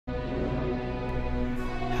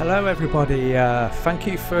Hello everybody, thank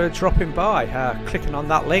you for dropping by, clicking on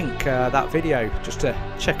that link, that video, just to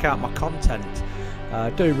check out my content. I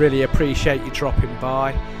do really appreciate you dropping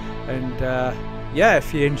by, and yeah,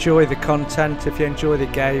 if you enjoy the content, if you enjoy the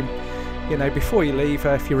game, you know, before you leave,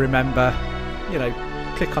 if you remember, you know,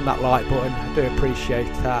 click on that like button. I do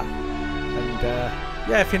appreciate that. And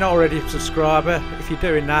yeah, if you're not already a subscriber, if you're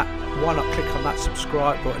doing that, why not click on that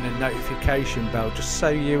subscribe button and notification bell, just so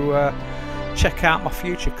you check out my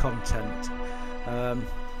future content.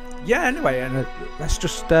 Yeah, anyway, and let's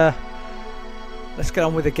just let's get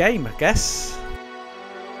on with the game, I guess.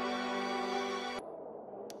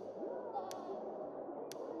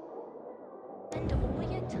 Spend all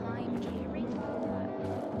your time caring for.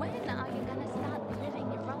 When are you gonna start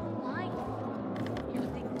living your own life? You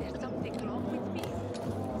think there's something wrong with me?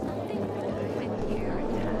 Something wrong with you?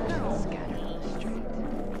 No. Scattered on the street.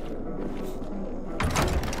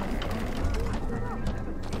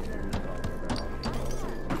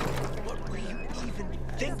 What were you even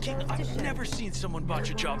thinking? I've never seen someone botch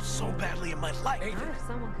a job so badly in my life.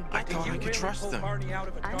 I thought I could trust them.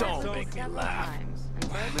 Don't make me laugh.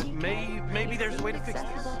 Maybe there's a way to fix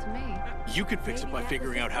this. You could fix it by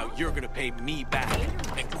figuring out how you're gonna pay me back,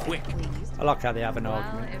 and quick. I like how they have an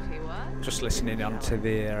argument. Just listening on to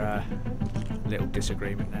their little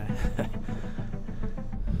disagreement there.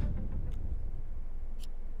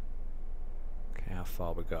 Okay, how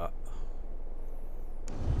far we got?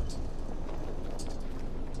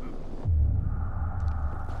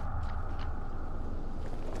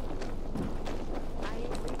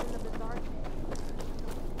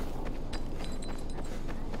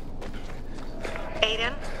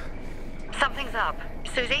 Aiden, something's up.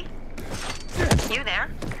 Susie? You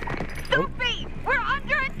there? Sophie! We're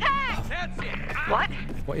under attack! That's it. What?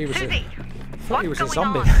 What, he was Susie! I thought he was a What's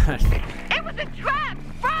zombie. going on? It was a trap!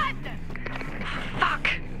 Run! Fuck!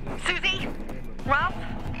 Susie? Ralph?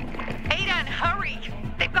 Aiden, hurry!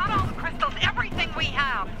 They've got all the crystals, everything we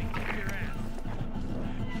have!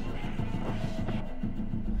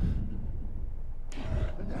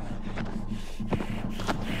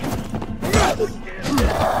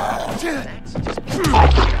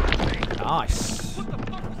 Nice.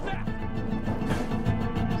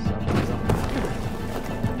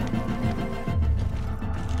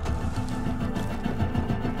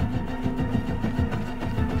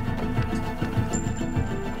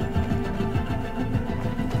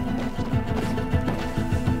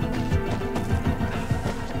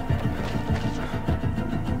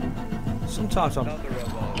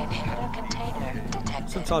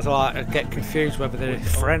 Sometimes I get confused whether they're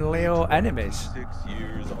friendly or enemies. 6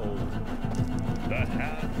 years old. The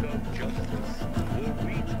hand of justice will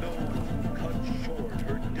reach those who cut short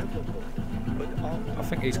her difficult but I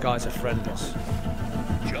think these guys are friendless.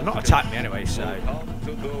 Not attack me anyway, so come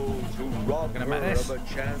to those who rob gonna her make this. of a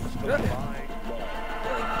chance to find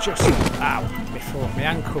love. just ow before my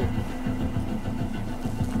ankle.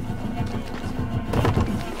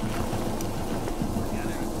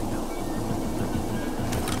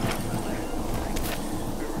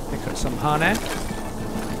 Pick up some honey,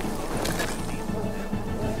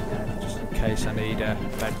 just in case I need a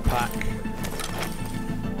bed pack.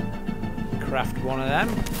 Craft one of them,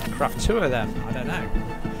 craft two of them, I don't know.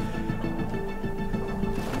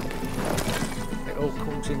 It all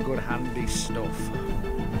comes in good handy stuff. Okay,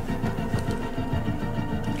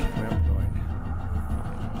 where am I going?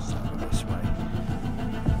 Start this way.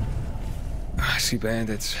 I see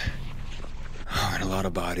bandits. Oh, and a lot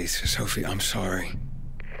of bodies. Sophie, I'm sorry.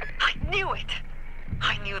 I knew it!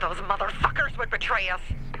 I knew those motherfuckers would betray us!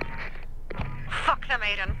 Fuck them,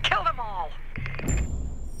 Aiden! Kill them all!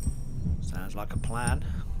 Sounds like a plan.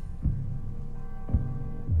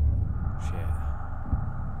 Shit.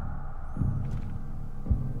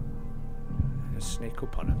 Just sneak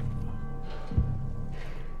up on him.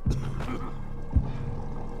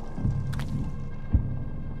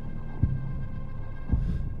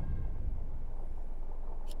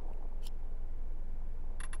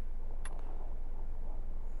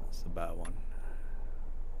 That's the better one.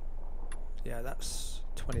 Yeah, that's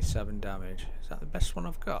 27 damage. Is that the best one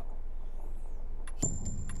I've got?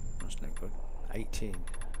 That's not good. 18.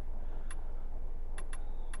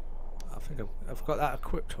 I think I've got that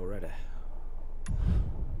equipped already.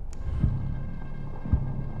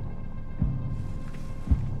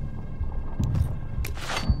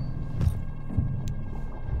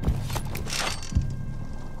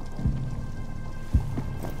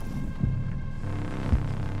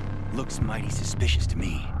 Looks mighty suspicious to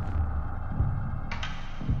me.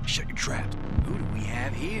 Shut your trap. Who do we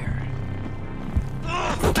have here?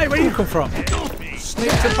 Hey, where do you come from?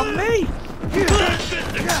 Sneaked up on me!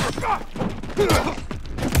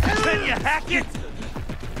 Can you hack it?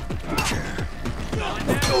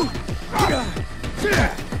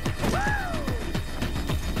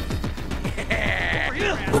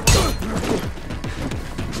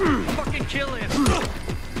 Fucking kill him!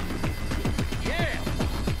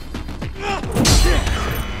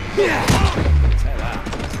 Yeah!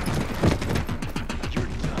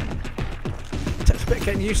 Takes a bit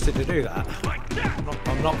getting used to do that.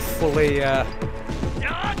 I'm not fully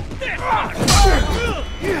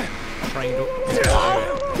trained up.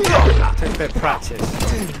 Takes a bit of practice.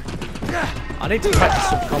 I need to practice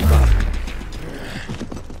some combat.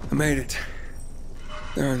 I made it.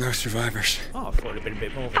 There are no survivors. Oh, I thought it'd been a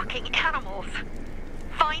bit more. Fucking animals.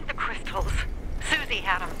 Find the crystals. Susie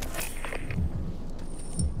had them.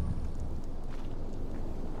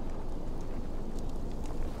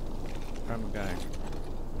 Where am I going?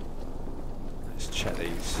 Let's check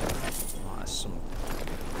these. Oh, there's some.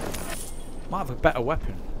 Might have a better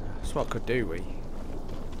weapon. That's what I could do, we.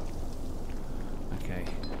 Okay.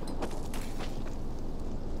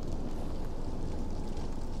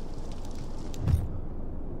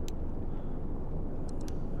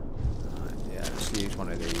 Right, yeah, let's use one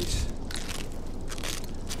of these.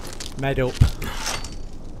 Med up.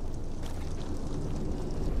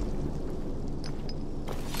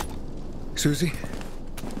 Susie?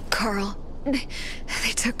 Carl.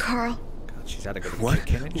 They took Carl. God, she's had a good What? kick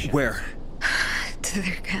in, hasn't she? Where? To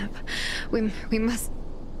their camp. We must...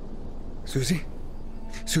 Susie?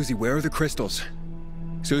 Susie, where are the crystals?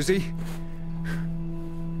 Susie?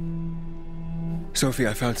 Sophie,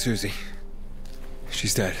 I found Susie.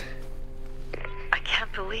 She's dead. I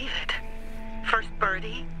can't believe it. First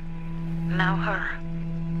Birdie, now her.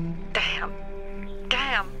 Damn.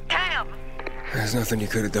 Damn. Damn. There's nothing you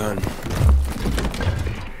could have done.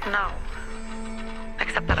 No.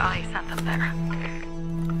 Except that I sent them there.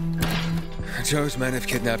 Joe's men have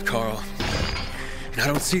kidnapped Carl. And I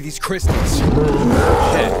don't see these crystals. Shit.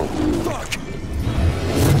 Fuck!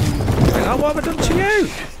 Oh, what have I done to you?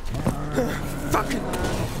 Fucking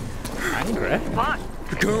Angry? What?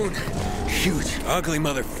 goon! Huge, ugly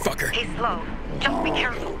motherfucker. He's slow. Just be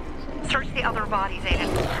careful. Search the other bodies,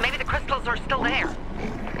 Aiden. Maybe the crystals are still there. I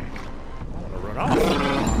want to run off.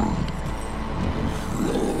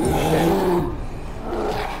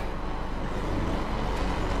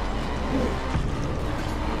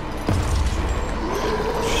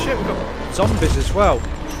 Shit, we've got zombies as well.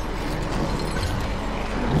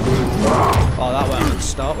 Oh, that went on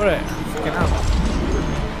start, wasn't it? Fucking hell.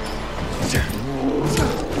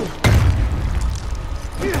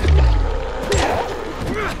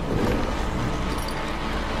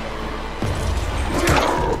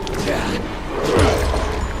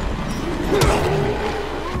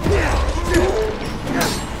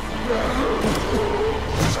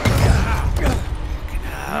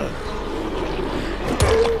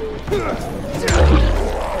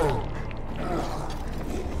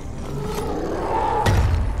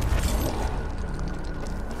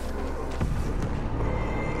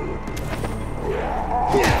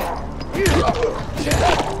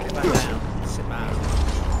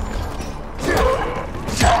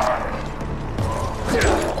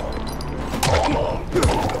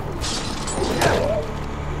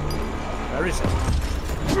 Where is it?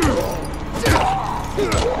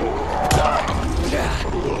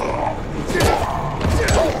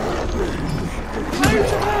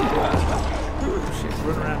 Shit,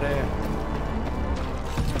 run around here.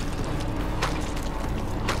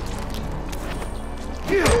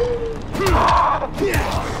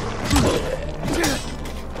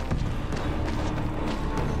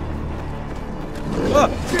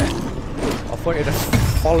 Look! I thought you'd have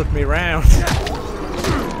followed me round.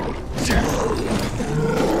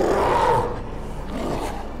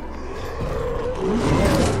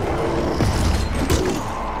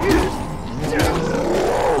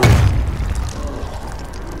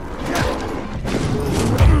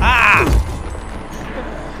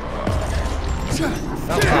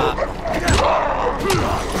 Felt that.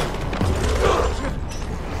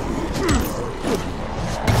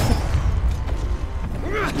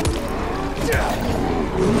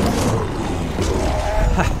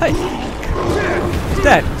 Hey! He's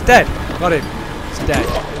dead! He's dead! Got him! He's dead.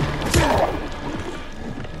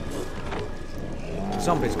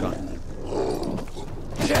 Zombie's gone.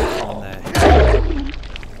 On there.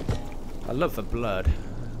 I love the blood.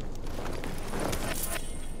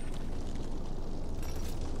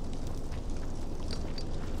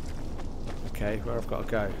 Okay, where I've got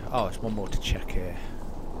to go? Oh, it's one more to check here.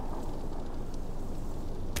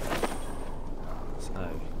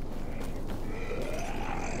 So.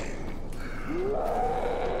 What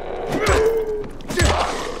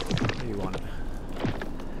do you want?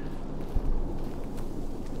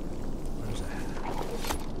 Where is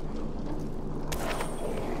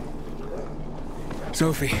it?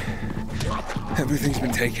 Sophie, everything's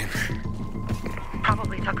been taken.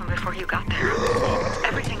 Probably took them before you got there.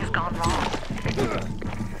 Everything has gone wrong.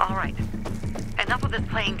 All right. Enough of this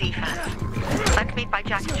playing defense. Let's meet by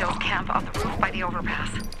Jack and Joe's camp on the roof by the overpass.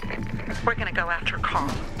 We're gonna go after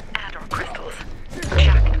Carl and our crystals.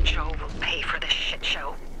 Jack and Joe will pay for this shit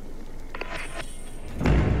show.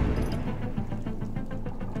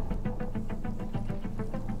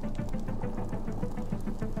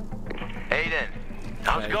 Aiden,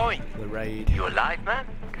 how's it going? The raid. You alive, man?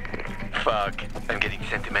 Fuck, I'm getting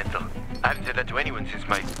sentimental. I haven't said that to anyone since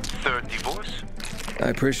my third divorce. I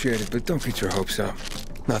appreciate it, but don't get your hopes up.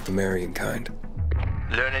 Not the marrying kind.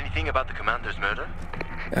 Learn anything about the commander's murder?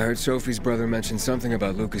 I heard Sophie's brother mention something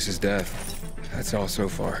about Lucas's death. That's all so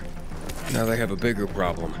far. Now they have a bigger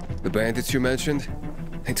problem. The bandits you mentioned,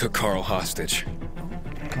 they took Carl hostage.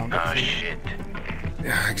 Ah, shit.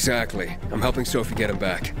 Yeah, exactly. I'm helping Sophie get him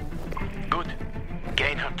back. Good.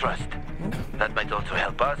 Gain her trust. That might also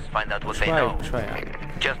help us find out what they know. Try it.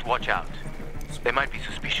 Just watch out. They might be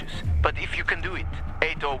suspicious. But if you can do it,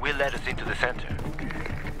 Ato will let us into the center.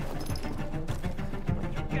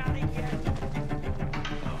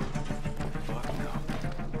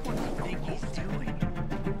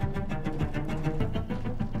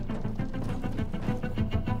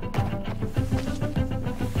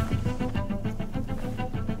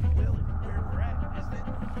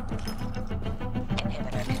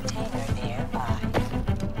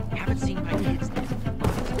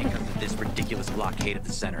 Blockade at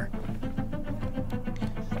the center.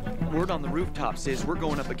 Word on the rooftops is we're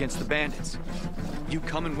going up against the bandits. You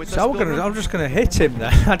coming with us? So I'm just gonna hit him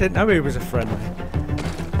then. I didn't know he was a friendly.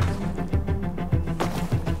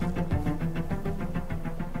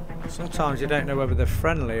 Sometimes you don't know whether they're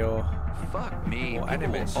friendly or fuck me. or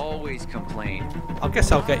enemies. Always complain. I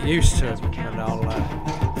guess I'll get used to him and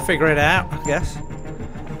I'll figure it out. I guess.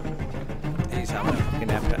 He's having a fucking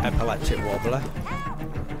epileptic wobbler.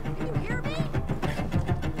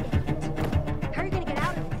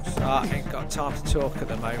 I ain't got time to talk at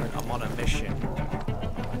the moment, I'm on a mission.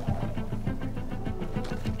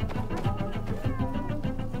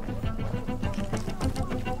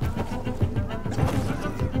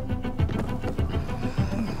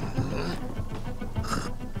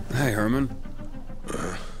 Hey, Herman.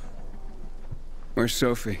 Where's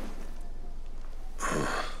Sophie?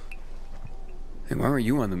 Hey, why were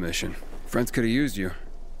you on the mission? Friends could have used you.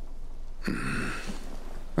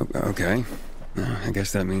 Okay. I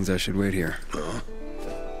guess that means I should wait here.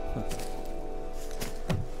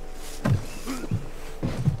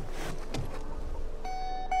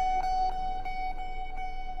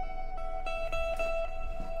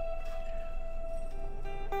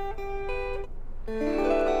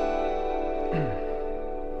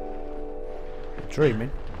 Dreaming?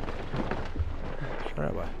 Where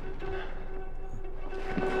are we?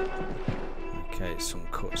 Okay, it's some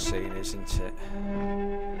cutscene, isn't it?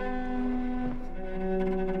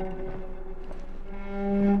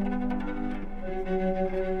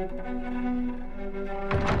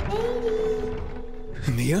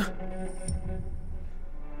 Mia?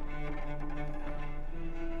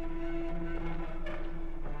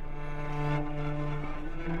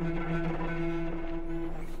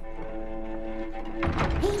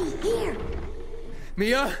 Here.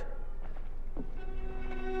 Mia?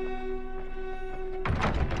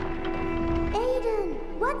 Aiden,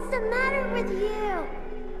 what's the matter with you?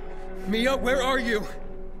 Mia, where are you?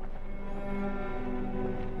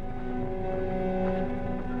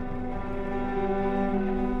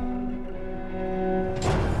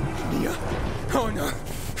 Mia. Oh no.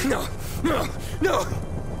 No. No. No.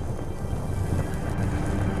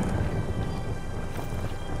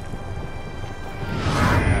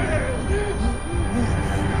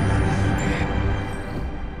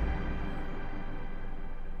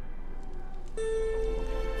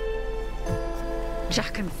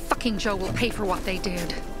 Jack and fucking Joe will pay for what they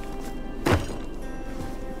did.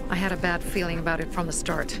 I had a bad feeling about it from the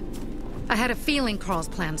start. I had a feeling Carl's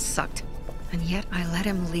plan sucked, and yet I let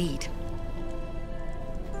him lead.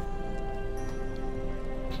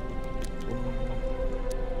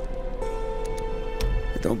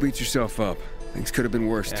 Don't beat yourself up. Things could have been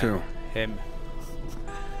worse, too. Him.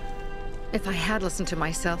 If I had listened to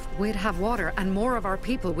myself, we'd have water, and more of our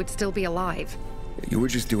people would still be alive. You were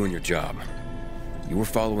just doing your job. You were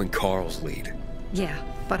following Carl's lead. Yeah,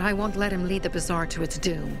 but I won't let him lead the Bazaar to its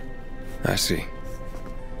doom. I see.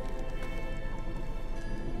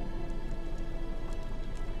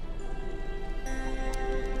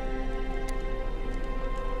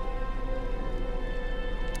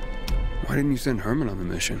 Why didn't you send Herman on the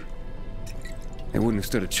mission? They wouldn't have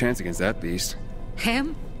stood a chance against that beast.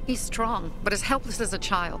 Him? He's strong, but as helpless as a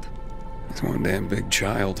child. He's one damn big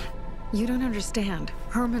child. You don't understand.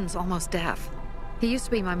 Herman's almost deaf. He used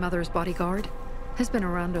to be my mother's bodyguard. He's been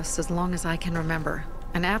around us as long as I can remember.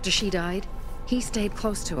 And after she died, he stayed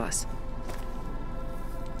close to us.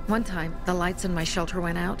 One time, the lights in my shelter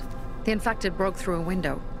went out. The infected broke through a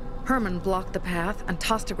window. Herman blocked the path and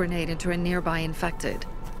tossed a grenade into a nearby infected.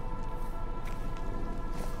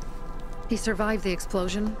 He survived the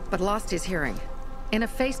explosion, but lost his hearing. In a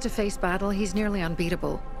face-to-face battle, he's nearly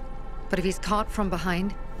unbeatable. But if he's caught from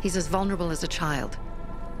behind, he's as vulnerable as a child.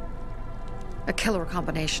 A killer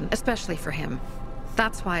combination, especially for him.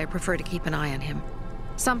 That's why I prefer to keep an eye on him.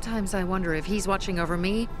 Sometimes I wonder if he's watching over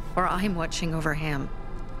me, or I'm watching over him.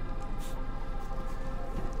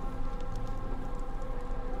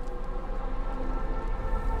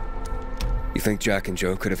 You think Jack and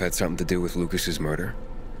Joe could have had something to do with Lucas's murder?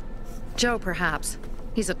 Joe, perhaps.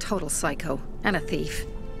 He's a total psycho, and a thief.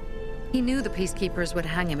 He knew the Peacekeepers would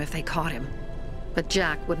hang him if they caught him. But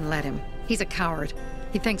Jack wouldn't let him. He's a coward.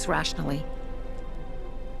 He thinks rationally.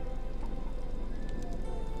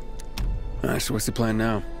 So what's the plan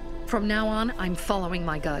now? From now on, I'm following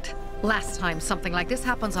my gut. Last time something like this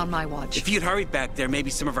happens on my watch. If you'd hurried back there,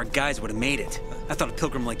 maybe some of our guys would have made it. I thought a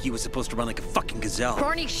pilgrim like you was supposed to run like a fucking gazelle.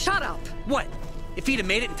 Barney, shut up! What? If he'd have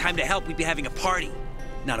made it in time to help, we'd be having a party,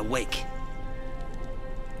 not a wake.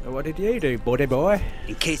 What did you do, buddy boy?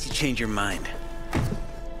 In case you change your mind.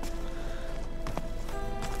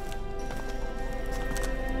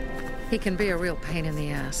 He can be a real pain in the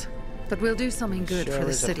ass. But we'll do something good for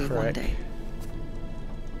the city one day.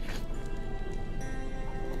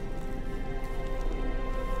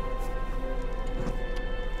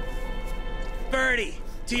 Birdie,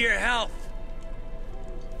 to your health.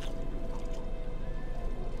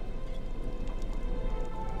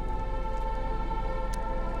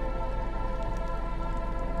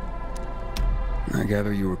 I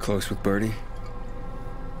gather you were close with Birdie?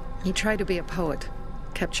 He tried to be a poet.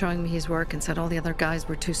 Kept showing me his work and said all the other guys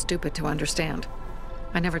were too stupid to understand.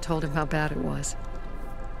 I never told him how bad it was.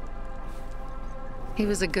 He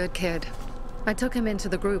was a good kid. I took him into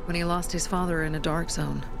the group when he lost his father in a dark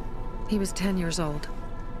zone. He was 10 years old.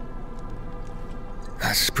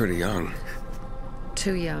 That's pretty young.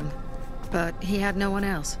 Too young. But he had no one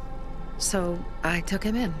else. So I took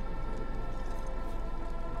him in.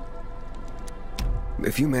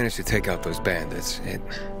 If you manage to take out those bandits,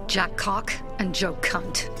 Jack Cock and Joe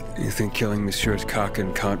Cunt. You think killing Messieurs Cock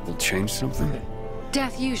and Cunt will change something?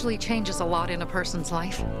 Death usually changes a lot in a person's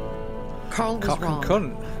life. Carl was Cock wrong. and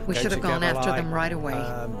cunt. We should have gone after them right away.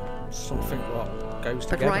 Something what goes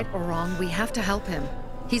But together. right or wrong, we have to help him.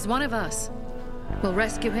 He's one of us. We'll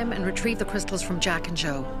rescue him and retrieve the crystals from Jack and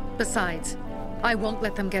Joe. Besides, I won't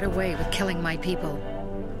let them get away with killing my people.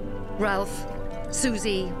 Ralph,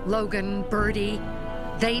 Susie, Logan, Birdie,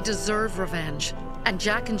 they deserve revenge. And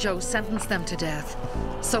Jack and Joe sentenced them to death.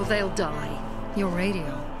 So they'll die. Your radio.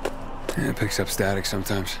 Yeah, it picks up static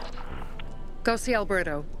sometimes. Go see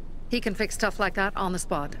Alberto. He can fix stuff like that on the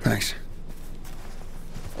spot. Thanks.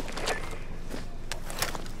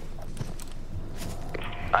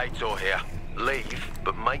 Aitor here. Leave,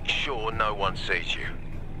 but make sure no one sees you.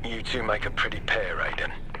 You two make a pretty pair,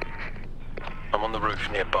 Aiden. I'm on the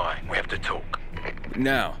roof nearby. We have to talk.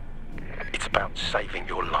 Now. It's about saving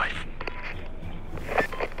your life.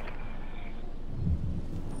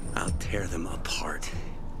 I'll tear them apart.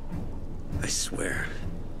 I swear,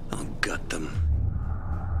 I'll gut them.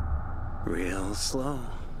 Real slow.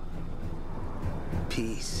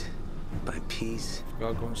 Piece by piece.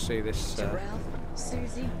 Gotta go and see this To Ralph,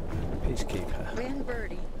 Susie, peacekeeper. and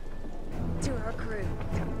Birdie. To our crew.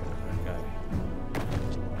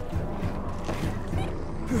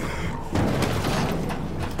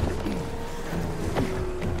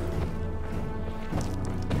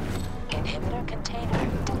 Inhibitor container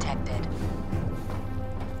detected.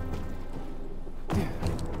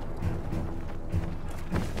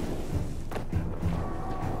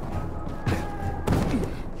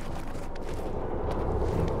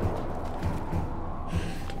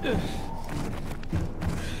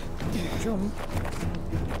 Jump.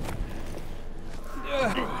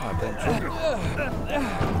 I don't jump.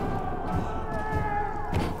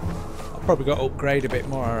 I've probably got to upgrade a bit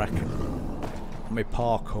more, I reckon. On my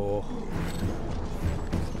parkour.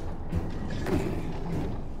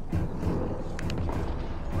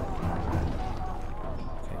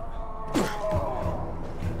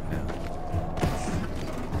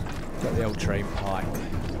 Got the old train pipe.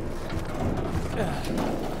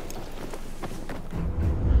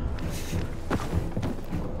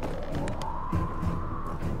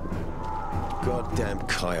 Damn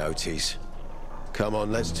coyotes. Come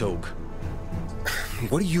on, let's talk.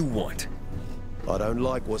 What do you want? I don't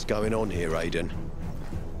like what's going on here, Aiden.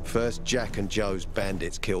 First, Jack and Joe's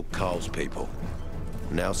bandits killed Carl's people.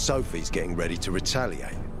 Now Sophie's getting ready to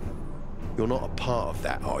retaliate. You're not a part of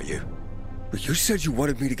that, are you? But you said you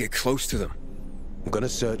wanted me to get close to them. I'm gonna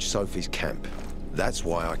search Sophie's camp. That's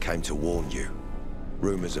why I came to warn you.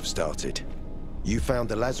 Rumors have started. You found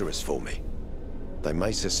the Lazarus for me. They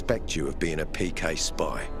may suspect you of being a PK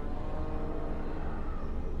spy.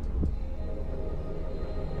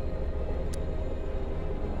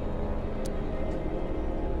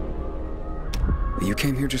 You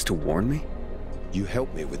came here just to warn me? You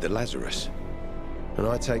helped me with the Lazarus. And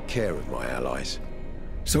I take care of my allies.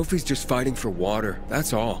 Sophie's just fighting for water,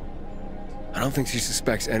 that's all. I don't think she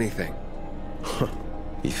suspects anything.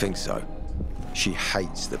 You think so? She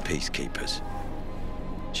hates the peacekeepers.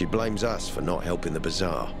 She blames us for not helping the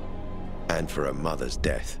bazaar, and for her mother's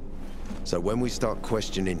death. So when we start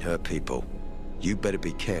questioning her people, you better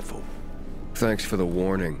be careful. Thanks for the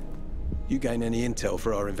warning. You gain any intel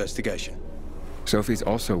for our investigation? Sophie's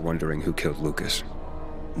also wondering who killed Lucas.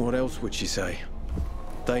 What else would she say?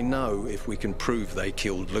 They know if we can prove they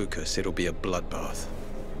killed Lucas, it'll be a bloodbath.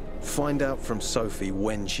 Find out from Sophie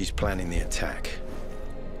when she's planning the attack.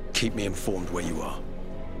 Keep me informed where you are.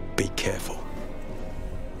 Be careful.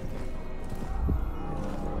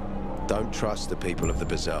 Don't trust the people of the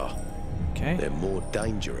bazaar. Okay. They're more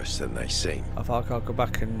dangerous than they seem. I think I'll go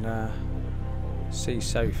back and see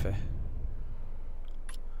Sophie.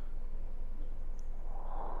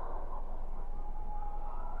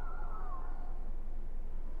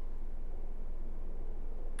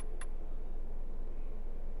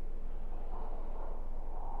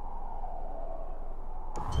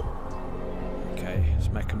 Okay, let's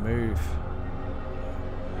make a move.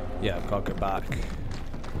 Yeah, I've got to go back.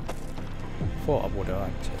 Thought I would have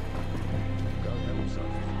had to. Go help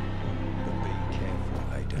Sophie. But be careful,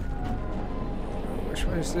 Aiden. Which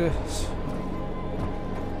way is this?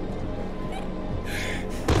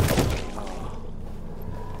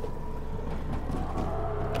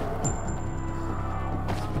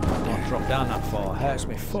 Not drop down that far. Hurts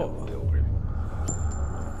me foot.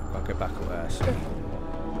 I'll get back up there. So.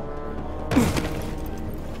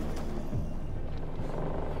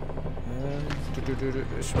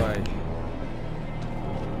 This way.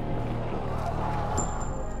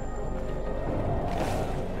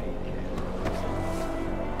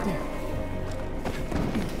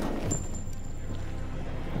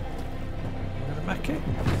 Gonna make it?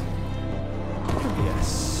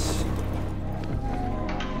 Yes.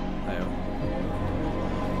 There.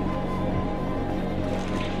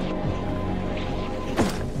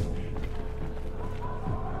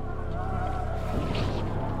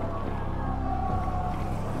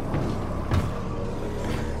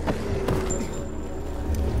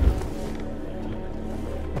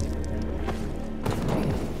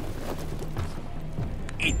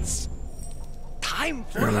 It's time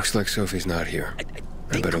for It looks like Sophie's not here.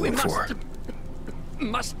 I better look for her.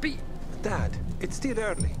 Must be. Dad, it's still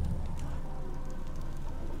early.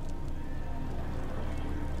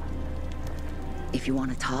 If you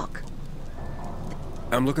want to talk.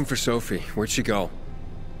 I'm looking for Sophie. Where'd she go?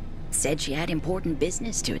 Said she had important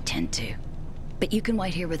business to attend to. But you can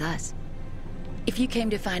wait here with us. If you came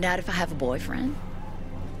to find out if I have a boyfriend,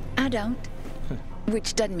 I don't.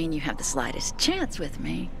 Which doesn't mean you have the slightest chance with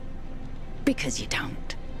me. Because you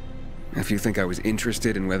don't. If you think I was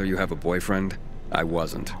interested in whether you have a boyfriend, I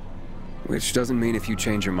wasn't. Which doesn't mean if you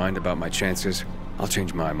change your mind about my chances, I'll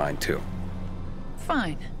change my mind too.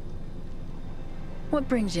 Fine. What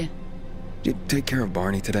brings you? Did you take care of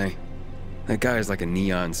Barney today? That guy is like a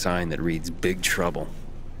neon sign that reads Big Trouble.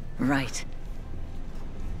 Right.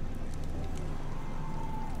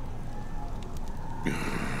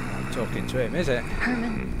 I'm talking to him, is it?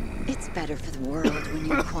 Herman, it's better for the world when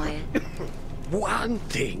you're quiet. One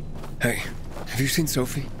thing. Hey, have you seen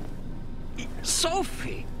Sophie?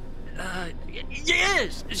 Sophie?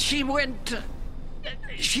 Yes, she went.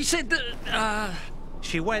 She said that.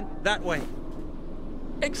 She went that way.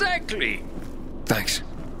 Exactly. Thanks.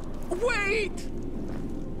 Wait!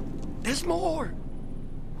 There's more.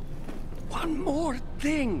 One more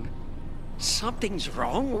thing. Something's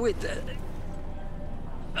wrong with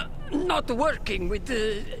not working with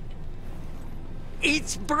the.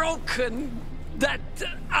 It's broken. That.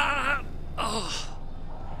 Oh.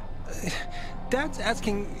 Dad's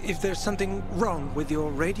asking if there's something wrong with your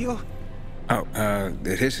radio? Oh,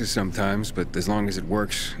 it hisses sometimes, but as long as it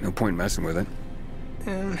works, no point messing with it.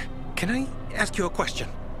 Can I ask you a question?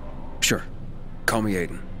 Sure. Call me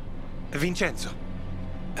Aiden. Vincenzo.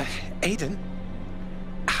 Aiden,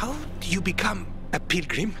 You become a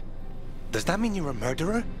pilgrim? Does that mean you're a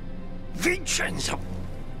murderer? Vincenzo!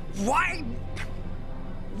 Why?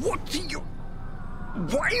 What do you...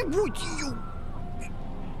 Why would you...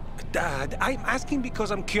 Dad, I'm asking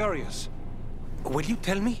because I'm curious. Will you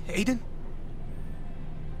tell me, Aiden?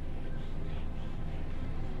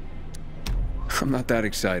 I'm not that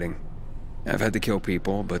exciting. I've had to kill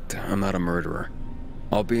people, but I'm not a murderer.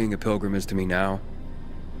 All being a pilgrim is to me now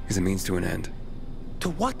is a means to an end. To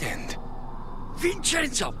what end?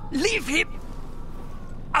 Vincenzo! Leave him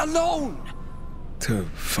alone! To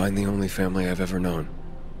find the only family I've ever known.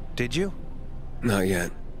 Did you? Not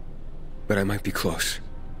yet, but I might be close.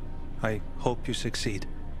 I hope you succeed.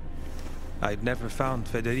 I'd never found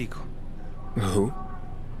Federico. Who?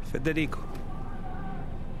 Federico.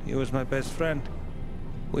 He was my best friend.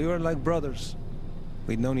 We were like brothers.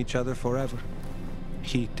 We'd known each other forever.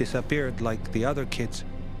 He disappeared like the other kids.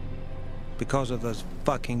 Because of those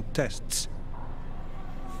fucking tests.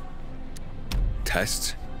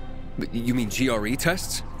 Tests? You mean GRE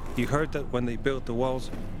tests? You heard that when they built the walls,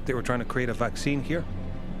 they were trying to create a vaccine here?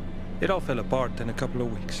 It all fell apart in a couple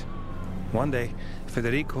of weeks. One day,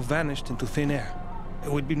 Federico vanished into thin air.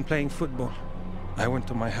 We'd been playing football. I went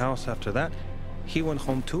to my house after that. He went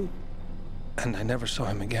home too. And I never saw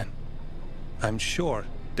him again. I'm sure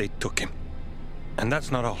they took him. And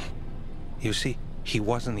that's not all. You see, he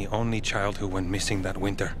wasn't the only child who went missing that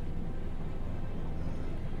winter.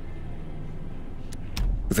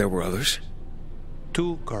 There were others?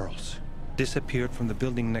 2 girls disappeared from the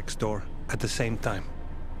building next door at the same time.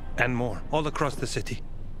 And more, all across the city.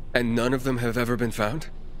 And none of them have ever been found?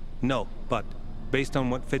 No, but based on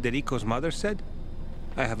what Federico's mother said,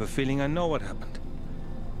 I have a feeling I know what happened.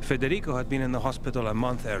 Federico had been in the hospital a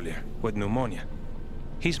month earlier with pneumonia.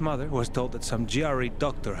 His mother was told that some GRE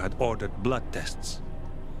doctor had ordered blood tests,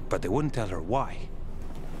 but they wouldn't tell her why.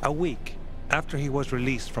 A week after he was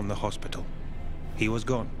released from the hospital, he was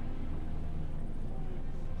gone.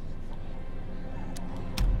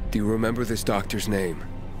 Do you remember this doctor's name?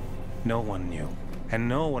 No one knew, and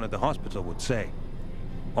no one at the hospital would say.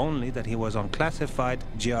 Only that he was on classified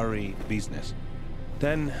GRE business.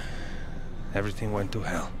 Then, everything went to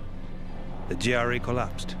hell. The GRE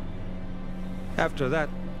collapsed. After that,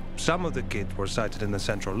 some of the kids were sighted in the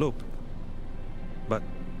central loop. But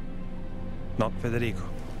not Federico.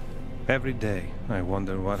 Every day, I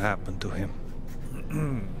wonder what happened to him.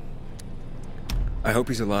 I hope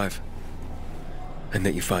he's alive. And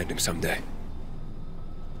that you find him someday.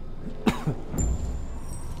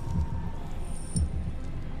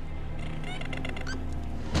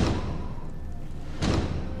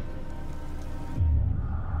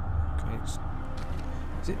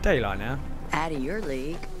 Is it daylight now? Out of your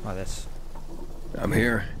league. Oh, this. I'm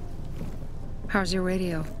here. How's your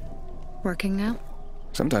radio? Working now?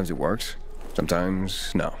 Sometimes it works.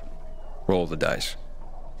 Sometimes, no. Roll the dice.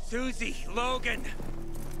 Susie, Logan,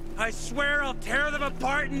 I swear I'll tear them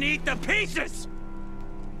apart and eat the pieces!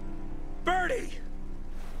 Bertie!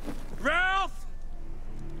 Ralph!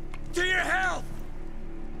 To your health!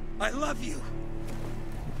 I love you.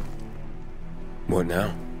 What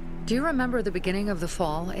now? Do you remember the beginning of the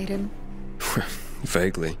fall, Aiden?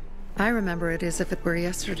 Vaguely. I remember it as if it were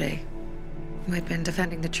yesterday. We'd been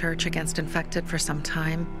defending the church against infected for some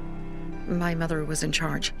time. My mother was in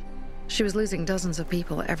charge. She was losing dozens of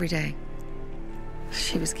people every day.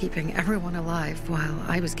 She was keeping everyone alive while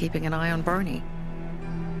I was keeping an eye on Barney.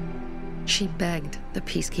 She begged the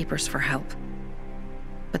peacekeepers for help,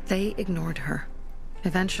 but they ignored her.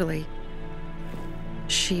 Eventually,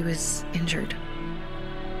 she was injured.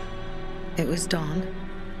 It was dawn.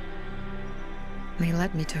 They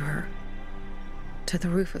led me to her, to the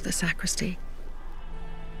roof of the sacristy.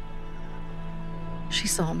 She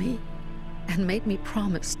saw me and made me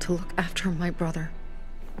promise to look after my brother.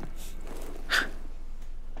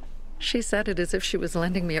 She said it as if she was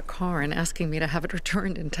lending me a car and asking me to have it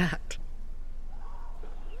returned intact.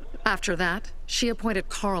 After that, she appointed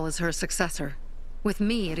Carl as her successor, with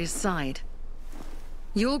me at his side.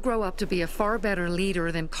 You'll grow up to be a far better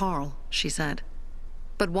leader than Carl, she said.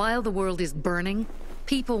 But while the world is burning,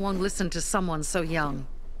 people won't listen to someone so young.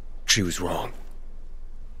 She was wrong.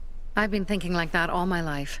 I've been thinking like that all my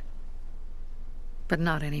life. But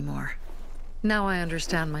not anymore. Now I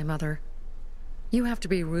understand my mother. You have to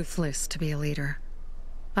be ruthless to be a leader.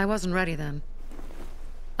 I wasn't ready then.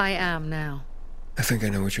 I am now. I think I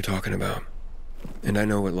know what you're talking about. And I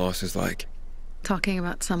know what loss is like. Talking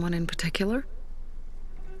about someone in particular?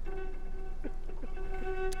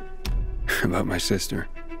 About my sister.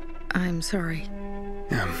 I'm sorry.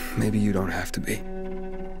 Yeah, maybe you don't have to be.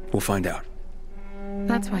 We'll find out.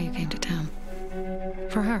 That's why you came to town.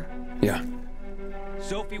 For her. Yeah.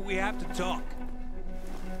 Sophie, we have to talk.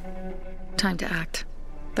 Time to act.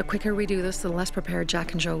 The quicker we do this, the less prepared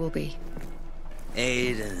Jack and Joe will be.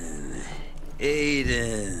 Aiden.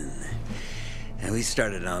 And we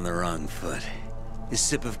started on the wrong foot. A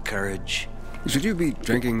sip of courage. Should you be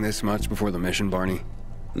drinking this much before the mission, Barney?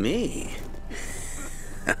 Me?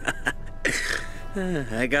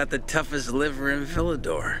 I got the toughest liver in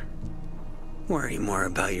Philidor. Worry more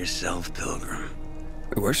about yourself, Pilgrim.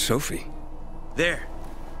 Where's Sophie? There.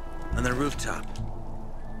 On the rooftop.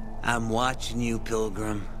 I'm watching you,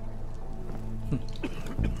 Pilgrim.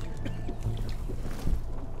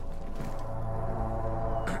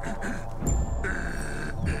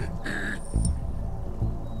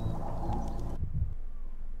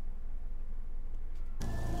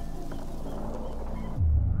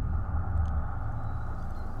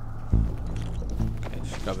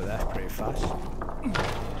 Over there pretty fast.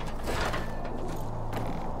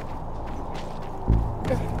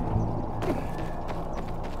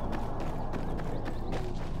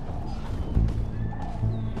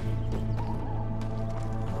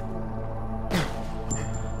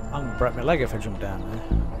 I'm gonna break my leg if I jump down there.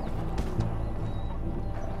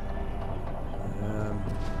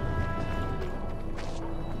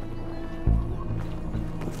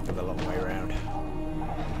 Let's go the long way around.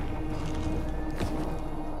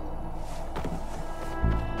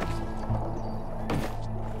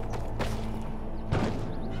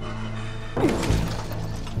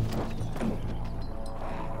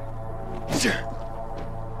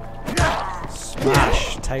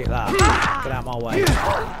 Smash! Take that. Get out of my way.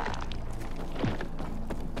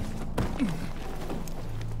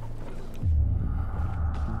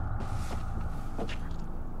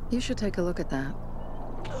 You should take a look at that.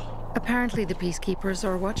 Apparently the Peacekeepers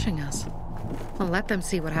are watching us. Well, let them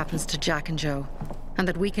see what happens to Jack and Joe, and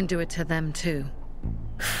that we can do it to them too.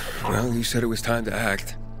 Well, you said it was time to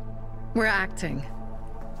act. We're acting.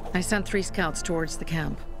 I sent 3 scouts towards the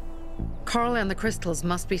camp. Carl and the crystals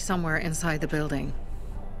must be somewhere inside the building.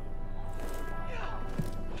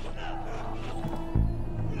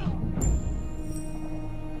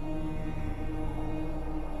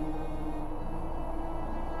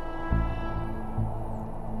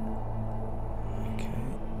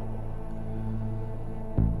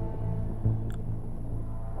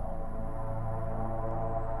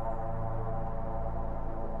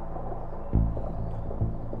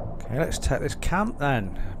 Okay, let's take this camp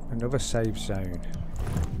then. Another save zone.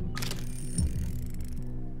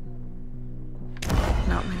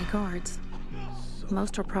 Not many guards.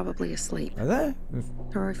 Most are probably asleep. Are there?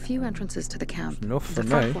 There are a few entrances to the camp. Enough for the me.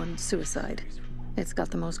 front one, suicide. It's got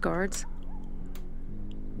the most guards.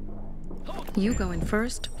 You go in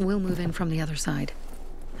first, we'll move in from the other side.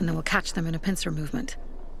 And then we'll catch them in a pincer movement.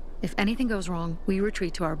 If anything goes wrong, we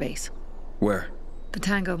retreat to our base. Where? The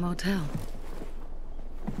Tango Motel.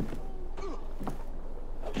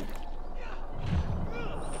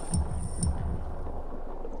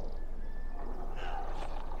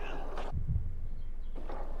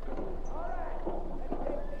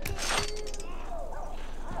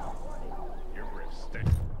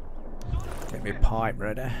 Get me a pipe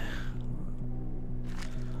ready.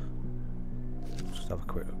 Just have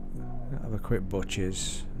a quick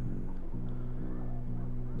butcher's.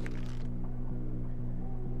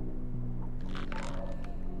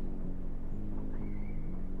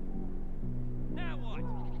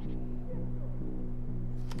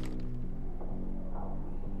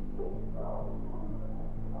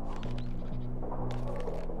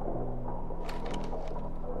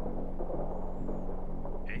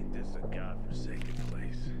 Ain't this a godforsaken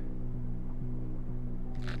place?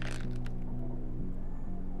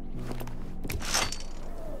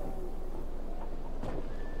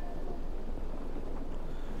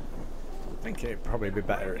 I think it'd probably be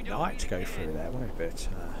better at night to go through there, wouldn't it? But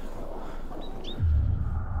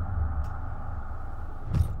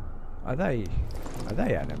are they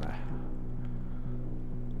enemy?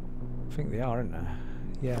 I think they are, aren't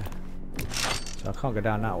they? Yeah. So I can't go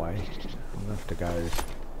down that way. I'm gonna have to go.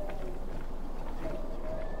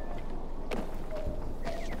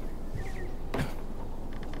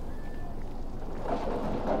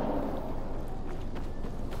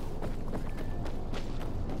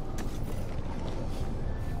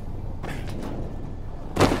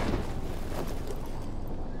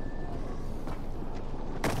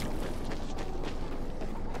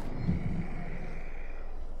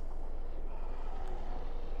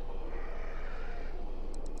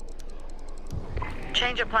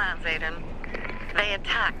 Change of plans, Aiden. They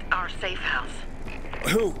attacked our safe house.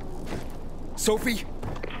 Who? Sophie?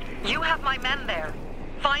 You have my men there.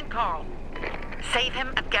 Find Carl. Save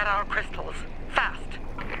him and get our crystals. Fast.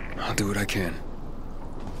 I'll do what I can.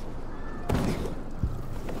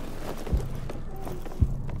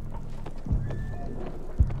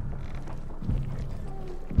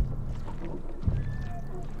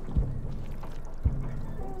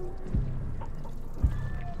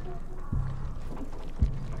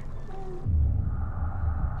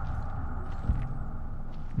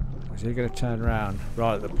 Is he going to turn around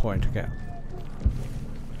right at the point again?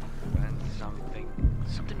 And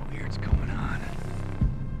something weird's going on.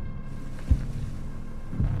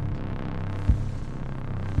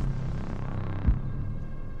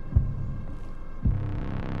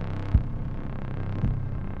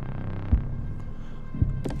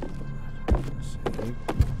 So we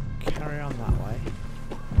carry on that way.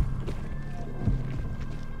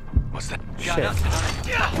 What's that? Shit.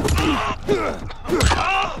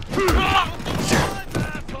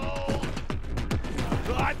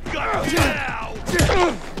 I've got you now!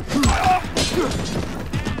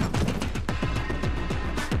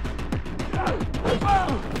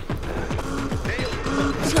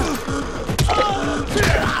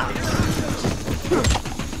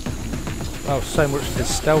 Oh, so much for the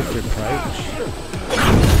stealth approach.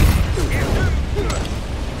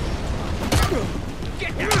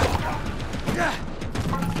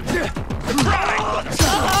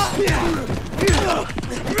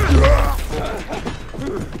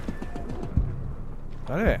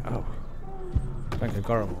 Got it? Oh. I think I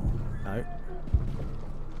got him. No.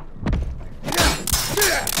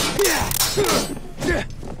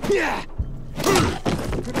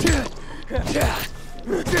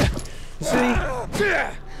 See?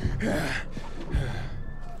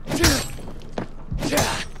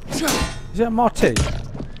 Is that Marty?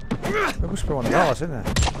 There must be one of ours, isn't there?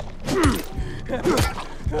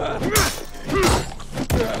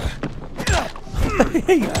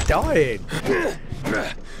 He's dying.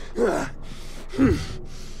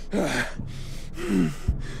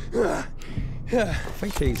 I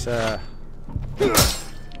think he's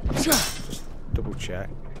just double check.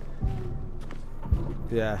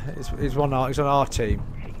 Yeah, he's on our team.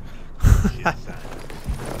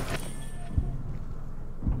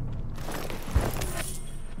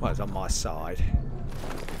 Well, it's on my side.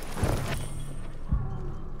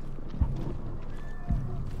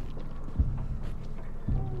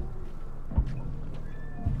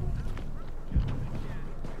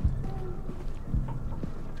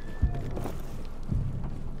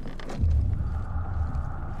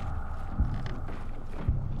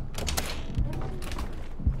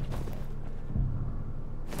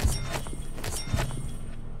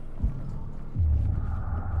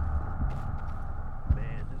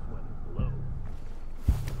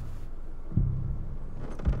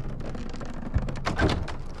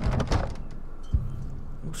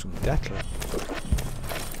 Some deadly.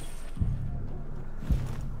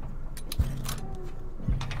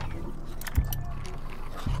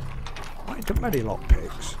 I ain't done many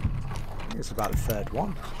lockpicks. I think it's about the third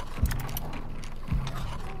one.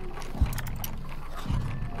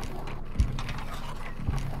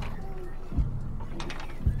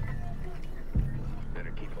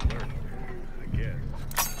 Better keep alert, I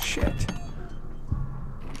guess. Shit.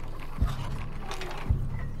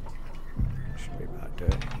 Should be about to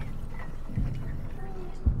do it.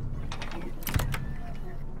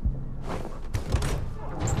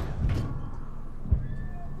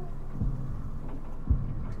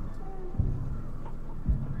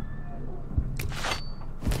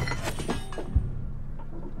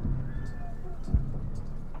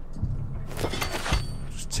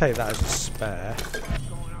 Just take that as a spare.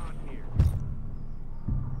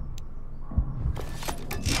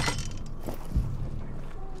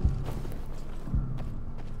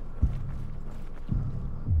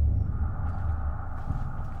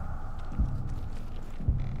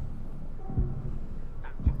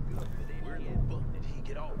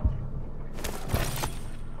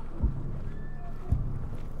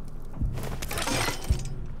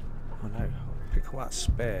 Oh no, pick up that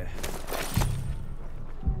spare.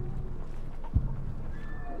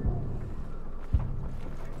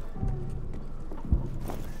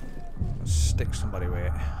 Let's stick somebody with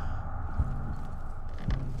it.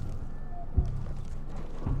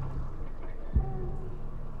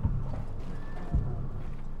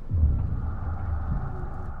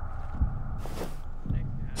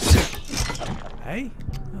 Hey?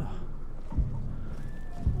 Oh.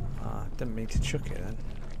 Ah, didn't mean to chuck it then.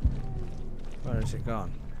 Where has it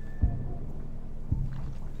gone?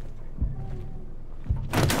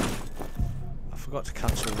 I forgot to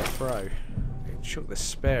cancel the throw. It chucked the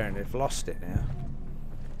spare and they've lost it now.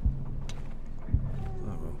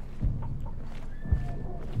 Oh well.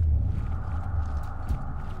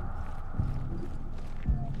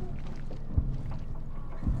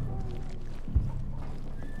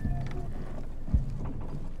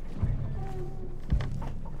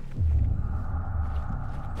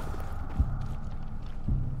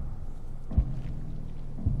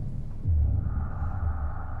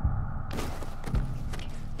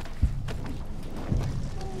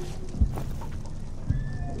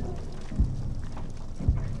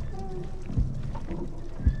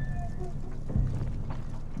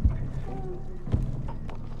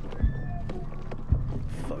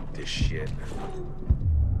 this shit.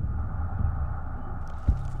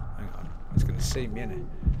 Hang on, it's gonna see me, innit?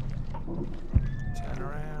 Turn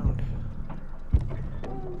around.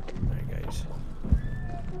 There he goes.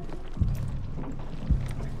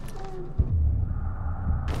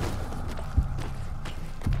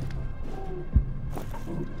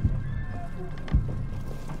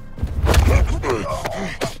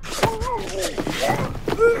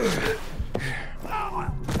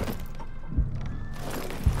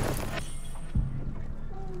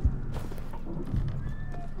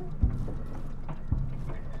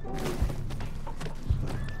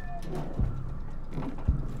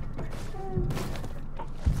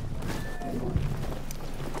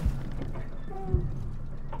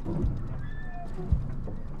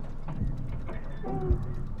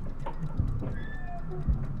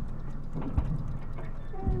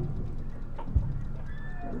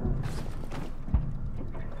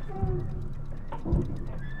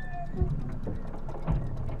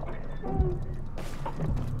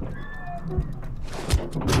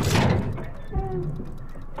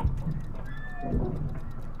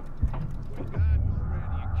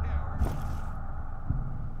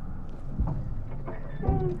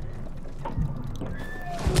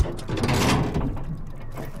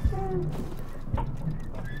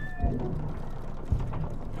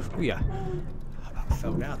 Oh yeah, I about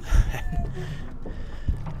fell down there.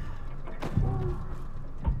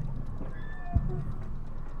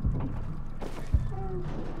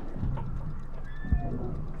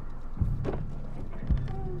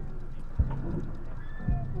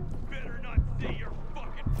 Better not see your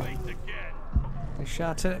fucking face again. They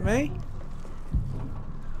shouting at me?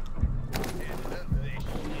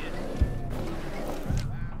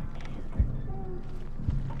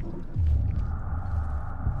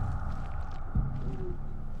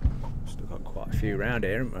 Still got quite a few around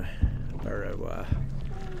here, haven't we? Better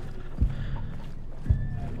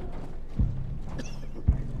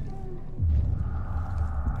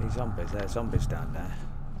these zombies, there's zombies down there.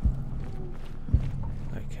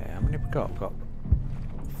 Okay, how many have we got? We've got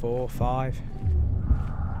 4, 5.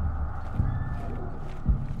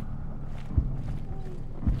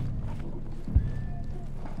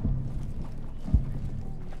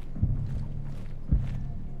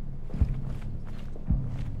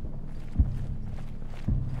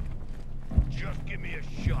 Just give me a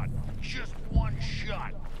shot. Just one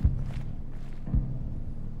shot.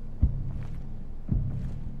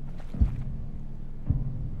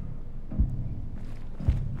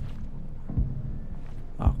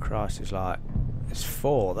 Oh Christ, it's like, there's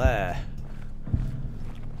 4 there.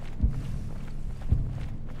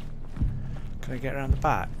 Can I get around the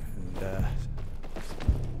back? And,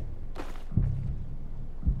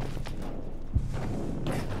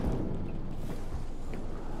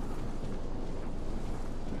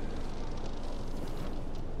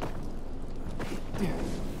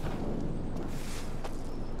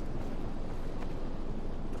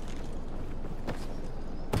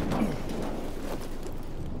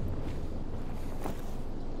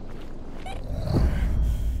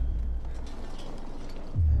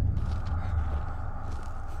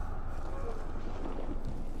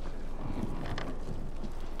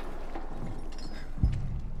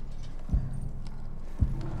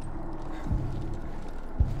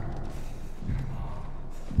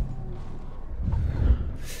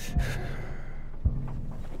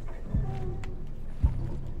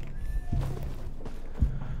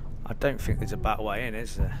 I don't think there's a back way in,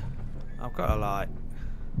 is there? I've got to like...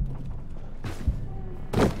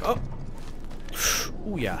 Oh!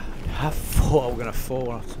 Oh yeah, I thought I was going to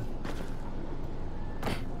fall. I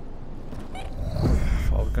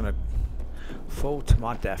thought I was going to fall to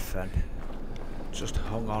my death then. Just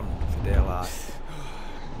hung on for dear life.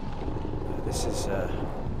 This is... I've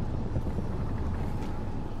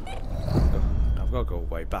got to go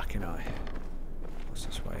way back, ain't I? What's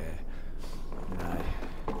this way here? No.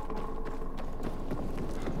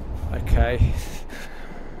 Okay.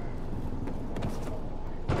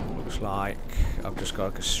 Looks like I've just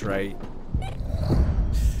got to go straight.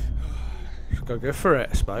 Just got to go for it,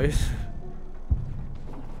 I suppose.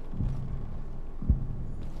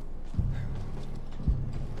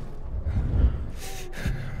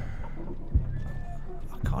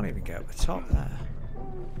 I can't even get up the top there.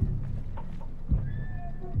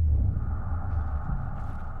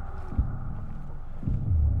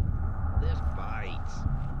 This bites.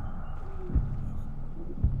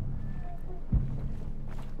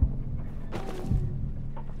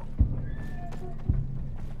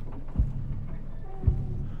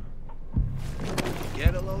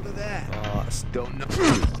 Get a load of that. Oh, that's... Don't know.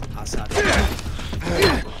 That's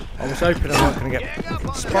I was hoping I wasn't going to get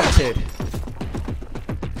spotted.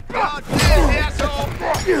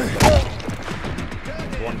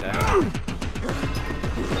 One down.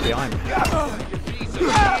 Behind me.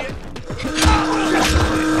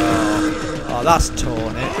 Oh, that's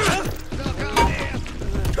torn it.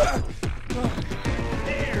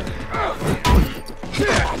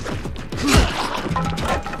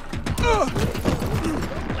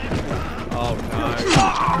 Oh no.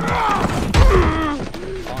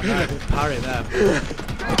 Oh no, parry them.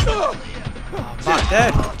 Oh, I'm back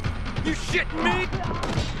dead. You shitting me?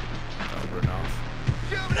 Don't run off.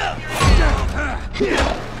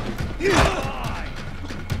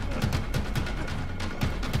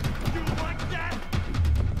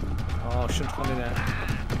 Oh, I shouldn't have gone in there.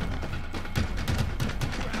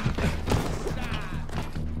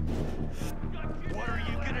 What are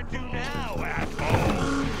you gonna do now,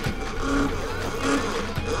 asshole?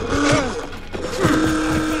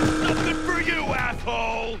 Nothing for you,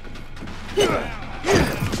 asshole!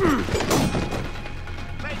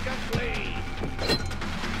 Make us leave!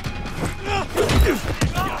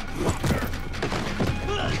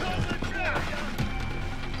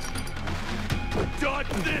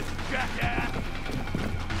 Dodge this, jackass!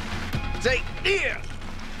 Take this!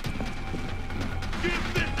 Give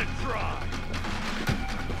this a try!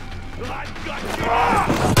 I've got you!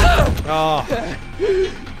 Oh.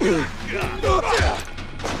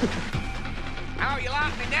 How you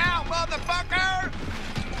like me now, motherfucker?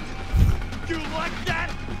 You like that?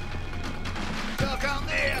 Suck on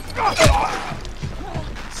this.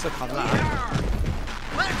 Suck on that.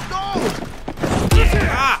 Let's go.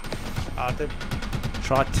 Ah! I did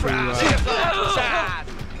try to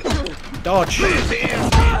dodge.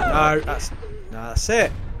 No, that's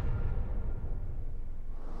it.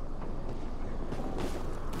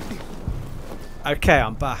 Okay,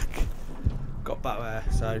 I'm back. Got back there.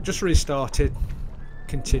 So just restarted,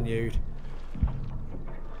 continued.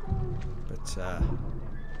 But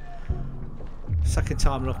second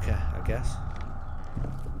time lucky, I guess.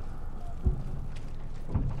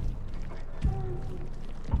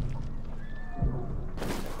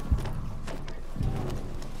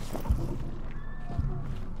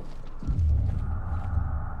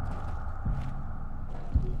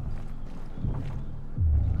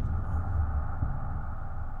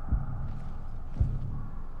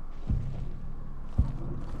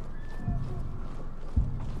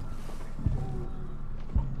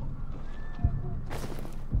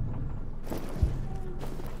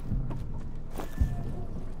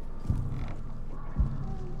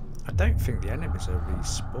 I don't think the enemies are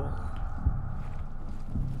respawned.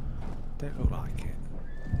 Don't look like it.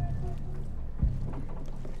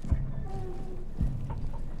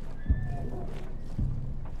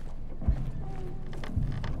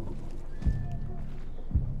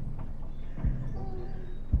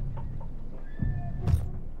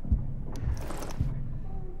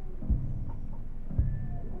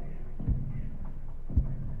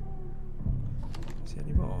 Is there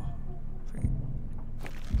any more? I think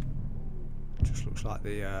it just looks like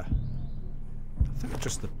the I think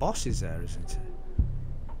just the boss is there, isn't it?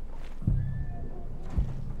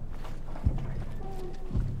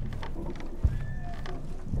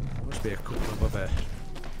 There must be a couple of other.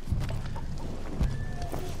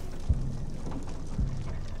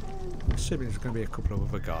 I'm assuming there's going to be a couple of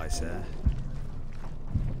other guys there.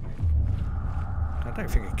 I don't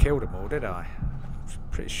think I killed them all, did I? I'm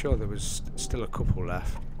pretty sure there was still a couple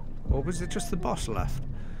left. Or was it just the boss left?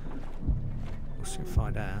 We'll soon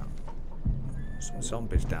find out. Some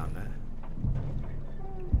zombies down there.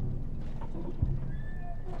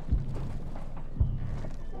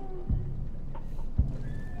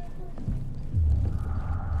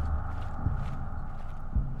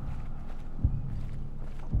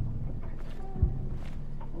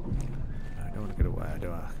 I don't want to get away,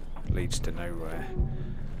 do I? Leads to nowhere.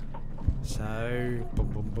 So, boom,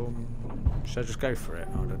 boom, boom. Should I just go for it?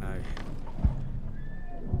 I don't know.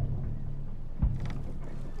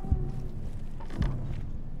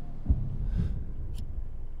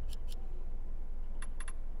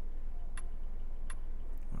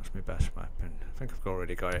 What's my best weapon? I think I've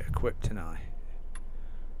already got it equipped, haven't I?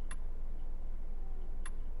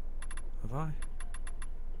 Have I?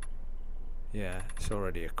 Yeah, it's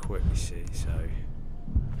already equipped, you see, so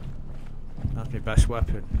that's my best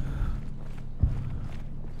weapon.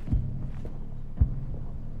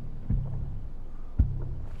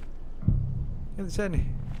 There's any.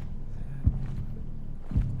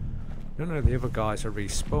 None of the other guys are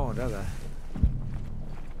respawned, are they?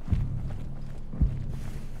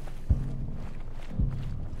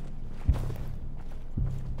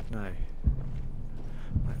 No.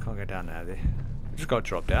 Can't go down there. Just got to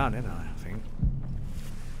drop down, innit, I think.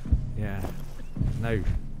 Yeah. No.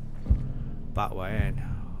 Back way in.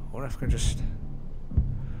 I wonder if I can just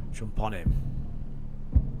jump on him.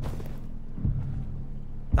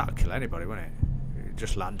 That would kill anybody, wouldn't it? It'd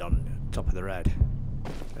just land on top of the red.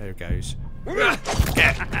 There it goes.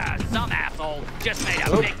 Some asshole just made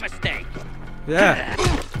a big mistake. Yeah.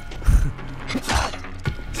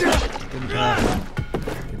 Didn't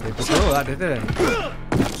oh, that did it.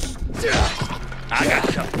 I got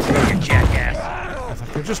something for you, jackass. If I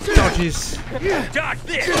could just dodge his... Dodge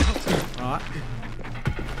this! Alright.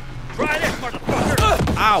 Try this,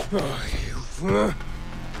 motherfucker! Ow!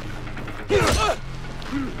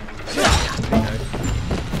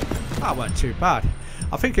 That weren't too bad.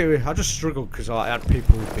 I think I just struggled because I had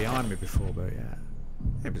people behind me before, but yeah.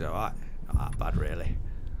 It was alright. Not that bad, really.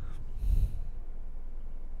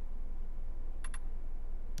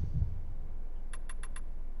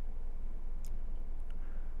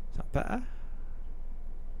 Is that better?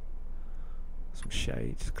 Some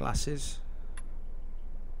shades, glasses.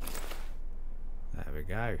 There we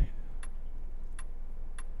go.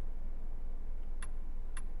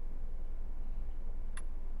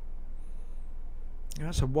 Yeah,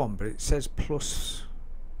 that's a 1, but it says plus.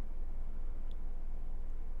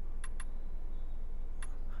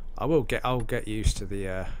 I'll get used to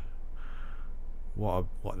the what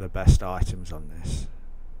are the best items on this.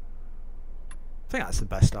 I think that's the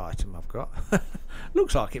best item I've got.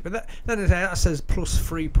 Looks like it, but then that says plus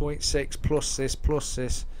 3.6, plus this, plus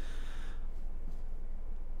this.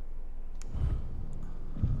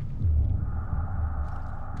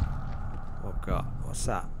 What I've got? What's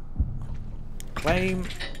that? Claim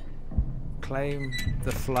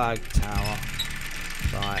the flag tower.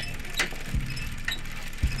 Right.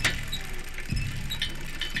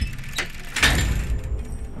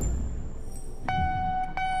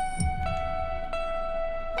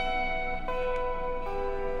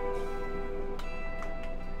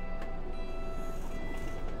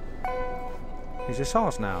 Is this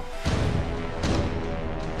ours now?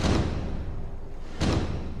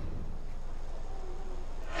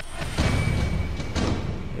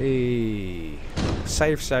 Hey,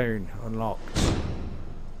 safe zone unlocked.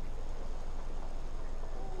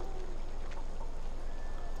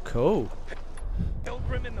 Cool.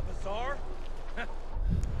 Pilgrim in the bazaar?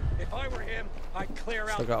 If I were him, I'd clear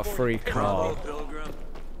out. Still got a free car. Pilgrim.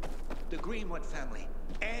 The Greenwood family.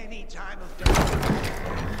 Any time of day.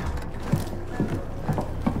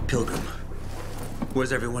 Pilgrim,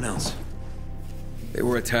 where's everyone else? They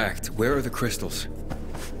were attacked. Where are the crystals?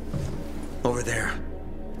 Over there.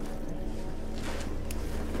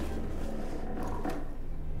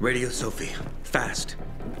 Radio Sophie, fast.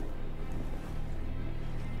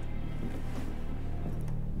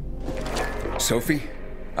 Sophie?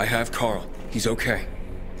 I have Carl. He's okay.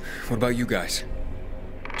 What about you guys?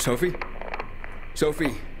 Sophie?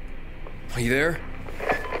 Sophie? Are you there?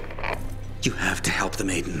 You have to help the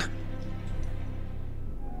maiden.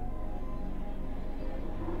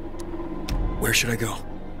 Where should I go?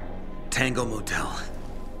 Tango Motel.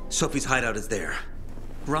 Sophie's hideout is there.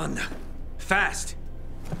 Run. Fast!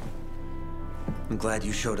 I'm glad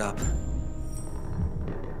you showed up.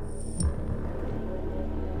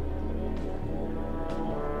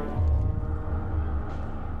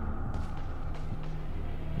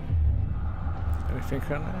 Anything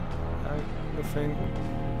on there? No, nothing.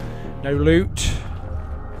 No loot.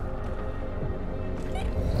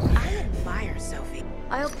 I admire Sophie.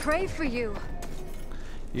 I'll pray for you.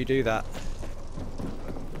 You do that.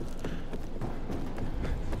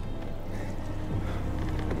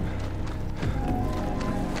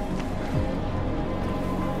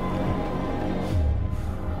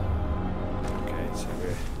 Okay, so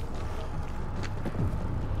we're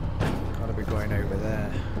gotta be going over there.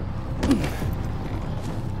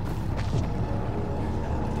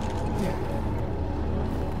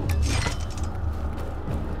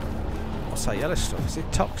 What's that yellow stuff? Is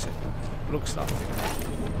it toxic? Looks like it.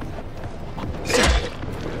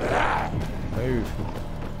 Move.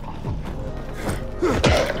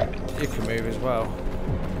 You can move as well.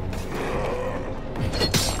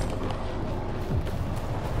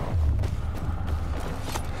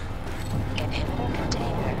 Inhibitor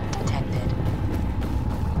container detected.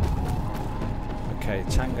 Okay,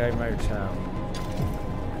 Tango Motel.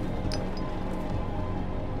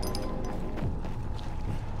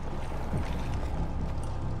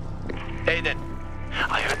 Aiden,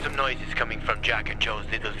 I heard some noises coming from Jack and Joe's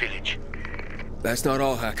little village. That's not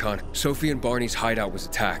all, Hakon. Sophie and Barney's hideout was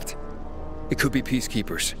attacked. It could be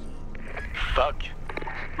peacekeepers. Fuck.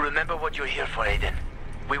 Remember what you're here for, Aiden.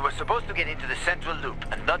 We were supposed to get into the central loop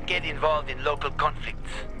and not get involved in local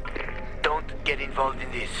conflicts. Don't get involved in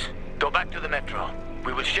this. Go back to the metro.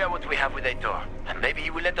 We will share what we have with Aitor, and maybe he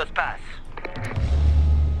will let us pass.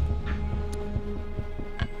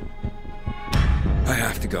 I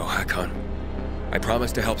have to go, Hakon. I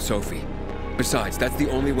promised to help Sophie. Besides, that's the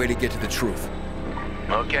only way to get to the truth.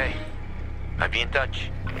 Okay. I'll be in touch.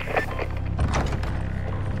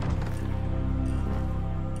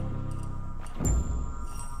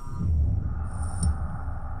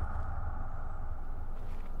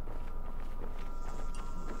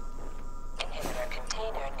 Inhibitor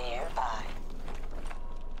container nearby.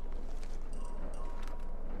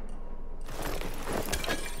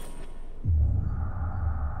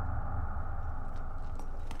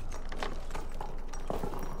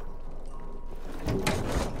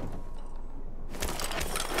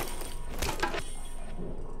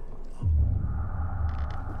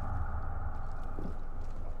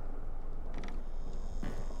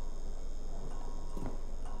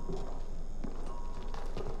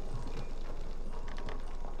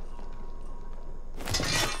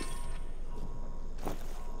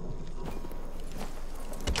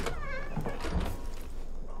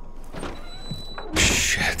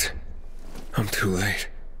 I'm too late.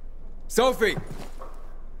 Sophie!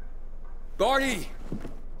 Barney!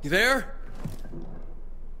 You there?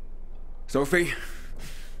 Sophie?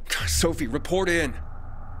 Sophie, report in.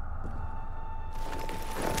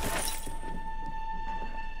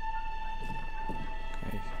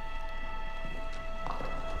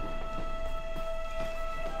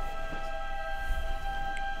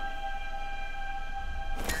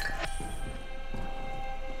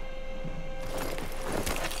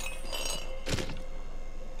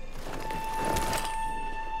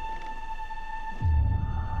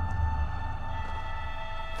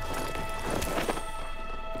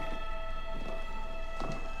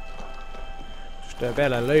 Do a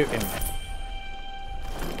bit of looting.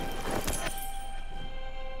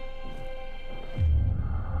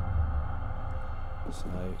 So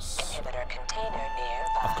Inhibitor container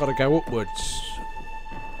nearby. I've got to go upwards.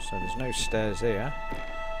 So there's no stairs here.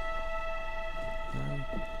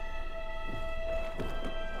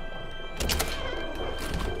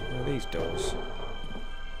 Where are these doors?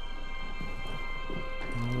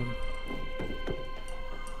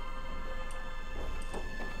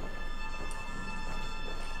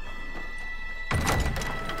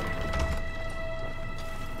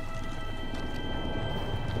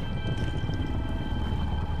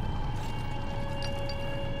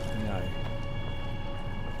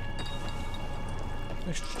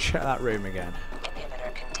 Let's check that room again.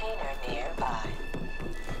 Inhibitor container nearby.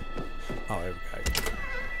 Oh, here we go.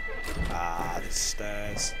 Ah, the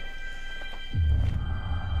stairs.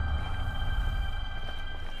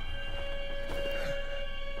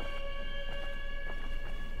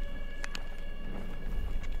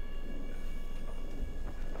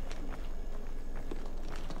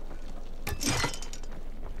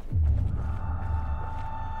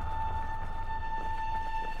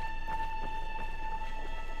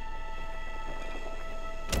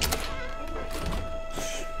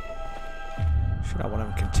 Should have one of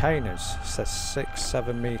them containers. It says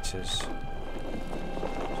 6-7 meters. So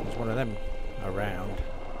there's one of them around.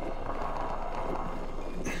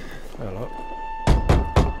 Oh,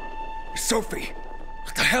 look. Sophie!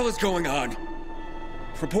 What the hell is going on?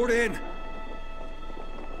 Report in!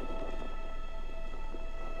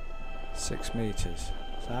 6 meters.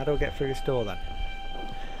 So how do I get through this door then?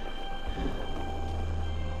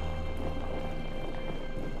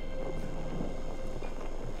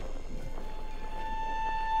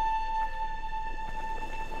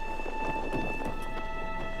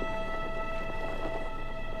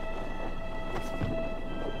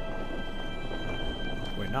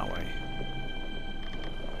 Going that way.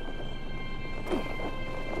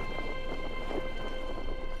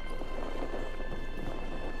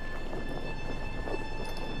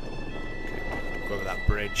 Go over that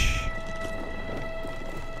bridge.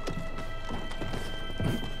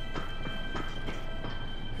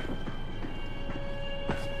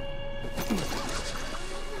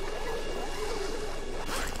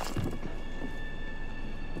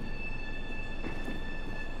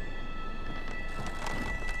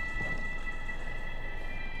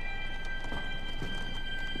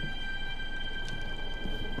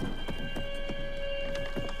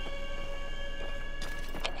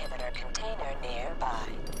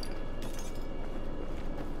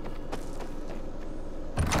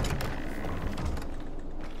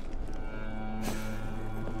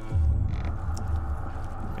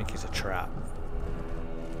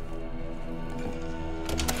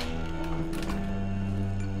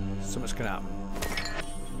 what's going to happen.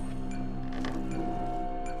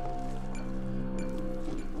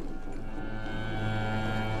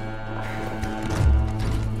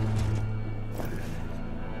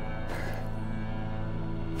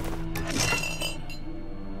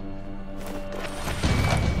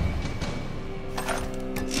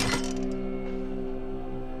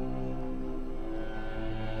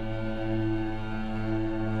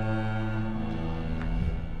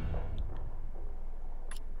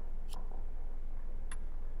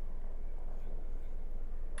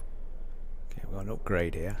 An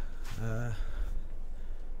upgrade here.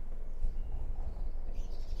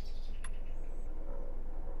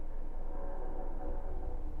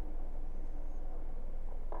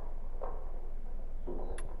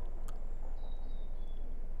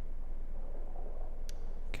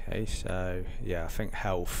 Okay, so yeah, I think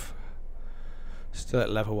health. Still at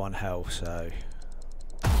level 1 health, so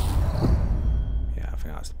yeah, I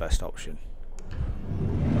think that's the best option.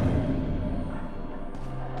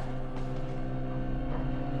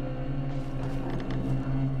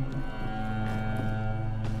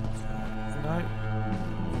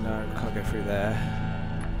 No, can't go through there.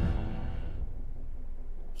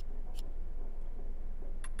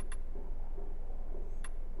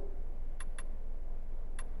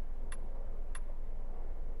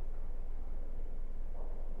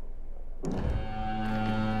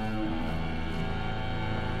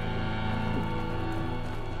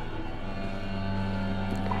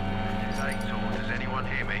 Does anyone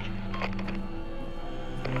hear me?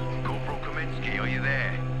 Corporal Kaminsky, are you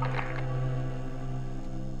there?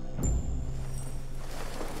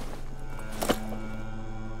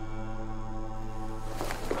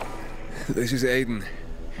 This is Aiden.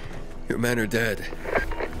 Your men are dead.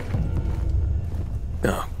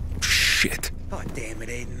 Oh, shit. Oh, damn it,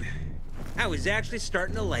 Aiden. I was actually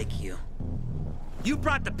starting to like you. You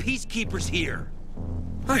brought the Peacekeepers here.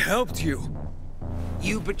 I helped you.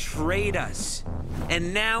 You betrayed us.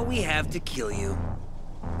 And now we have to kill you.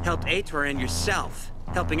 Helped Aitor and yourself.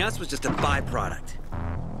 Helping us was just a byproduct.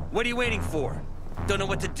 What are you waiting for? Don't know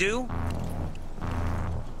what to do?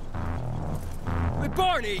 Hey,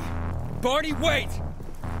 Barney! Barney, wait!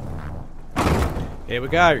 Here we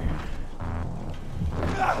go.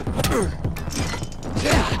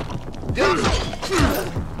 You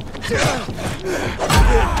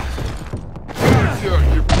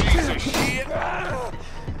piece of shit!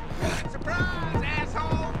 Surprise,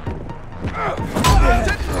 asshole!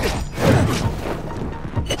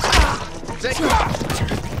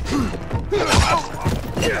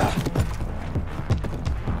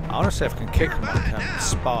 Honestly, if I can kick him with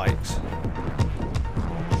spikes.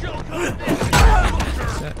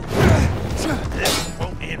 This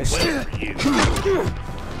won't end well for you.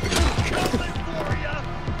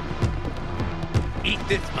 Eat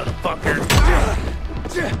this, motherfucker!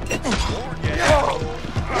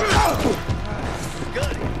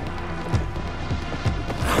 Good.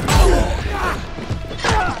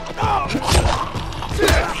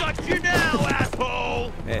 Got you now,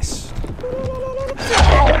 asshole! Yes.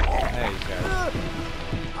 There you go.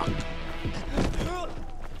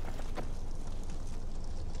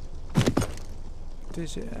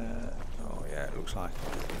 Does it? Oh yeah, it looks like.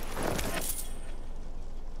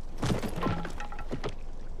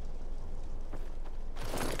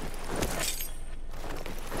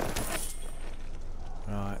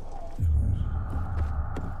 Right.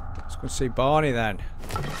 Let's go see Barney then.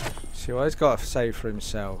 See what he's got to say for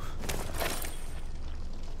himself.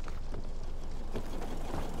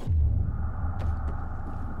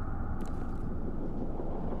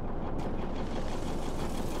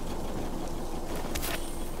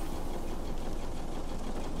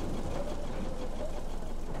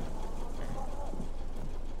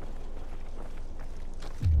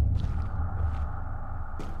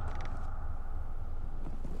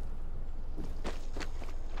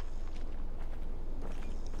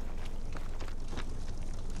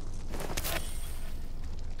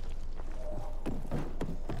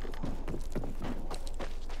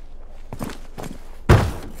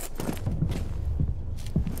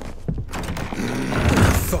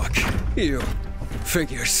 You.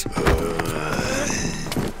 Figures.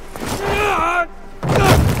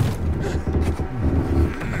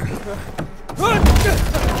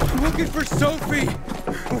 I'm looking for Sophie!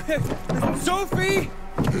 Sophie!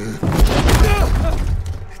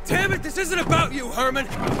 Damn it, this isn't about you, Herman!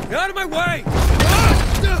 Get out of my way!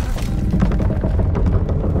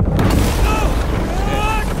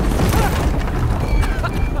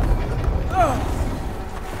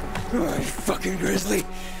 Oh, you fucking grizzly!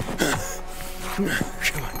 Come on,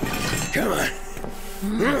 come on.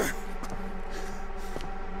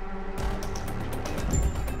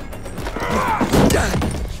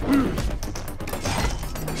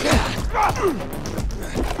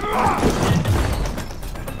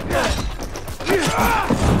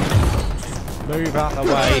 Move out the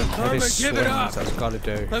way of his swings. That's got to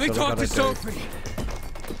do. Let me talk to Sophie.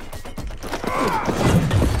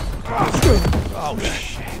 Oh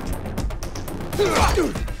shit.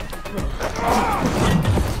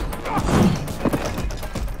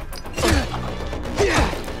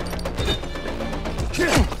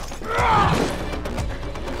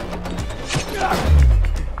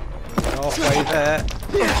 Halfway there.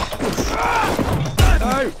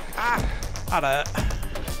 No! Ah! That hurt.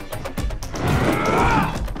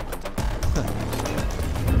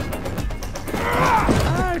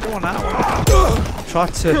 I don't want that one. Try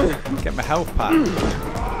to get my health back.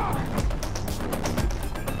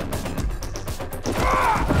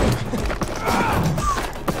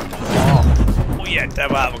 Oh yeah,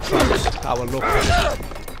 damn that was close. That was lucky.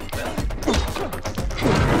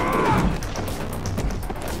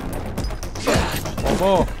 One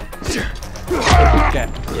more. Get.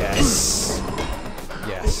 Yes.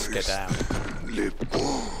 Yes, get down.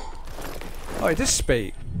 Oh, he does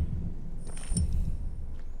speak.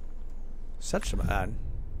 Said some man.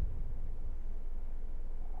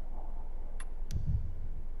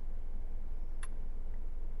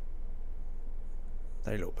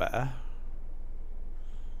 They look better.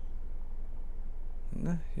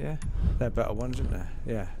 No, yeah, they're better ones, aren't they?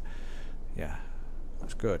 Yeah, yeah,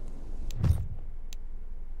 that's good.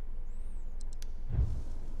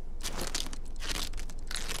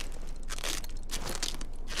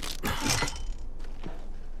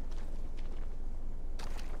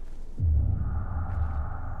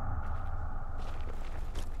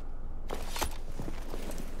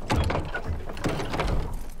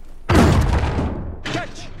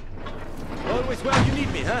 Well, you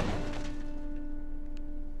need me, huh?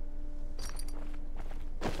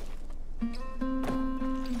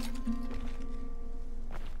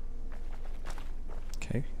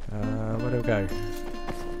 Okay, where do we go?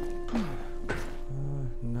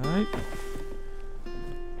 No.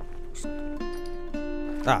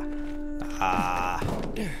 Ah. Ah.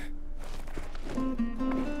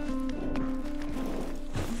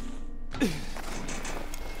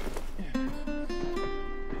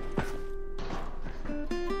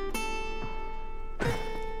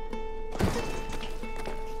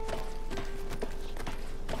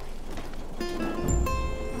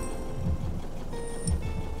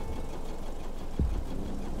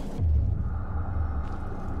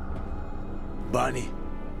 Barney.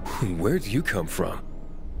 Where'd you come from?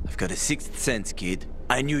 I've got a sixth sense, kid.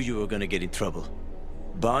 I knew you were gonna get in trouble.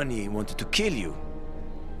 Barney wanted to kill you.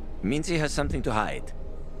 Means he has something to hide.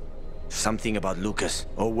 Something about Lucas,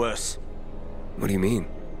 or worse. What do you mean?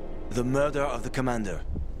 The murder of the commander.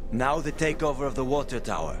 Now the takeover of the water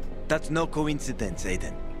tower. That's no coincidence,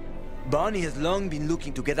 Aiden. Barney has long been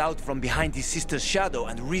looking to get out from behind his sister's shadow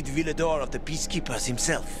and rid Villador of the Peacekeepers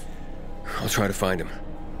himself. I'll try to find him.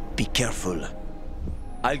 Be careful.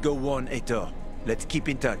 I'll go warn Aitor. Let's keep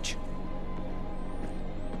in touch.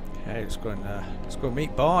 Okay, let's go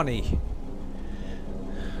meet Barney.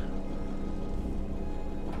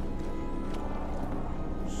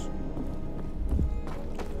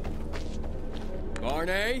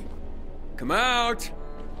 Barney? Come out!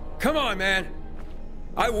 Come on, man!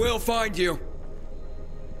 I will find you!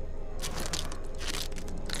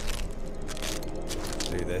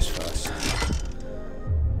 Do this first.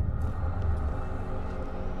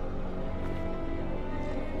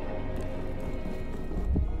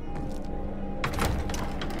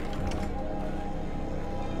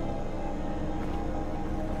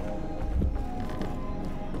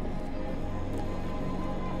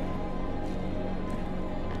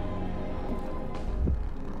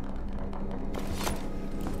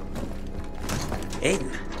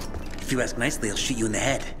 Aiden, if you ask nicely, I'll shoot you in the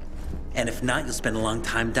head. And if not, you'll spend a long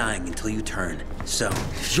time dying until you turn. So...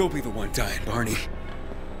 You'll be the one dying, Barney.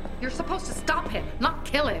 You're supposed to stop him, not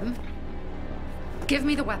kill him. Give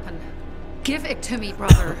me the weapon. Give it to me,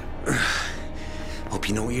 brother. Hope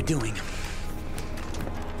you know what you're doing.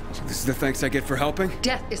 So this is the thanks I get for helping?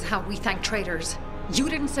 Death is how we thank traitors. You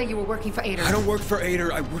didn't say you were working for Aiden. I don't work for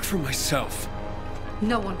Aiden, I work for myself.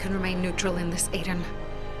 No one can remain neutral in this, Aiden.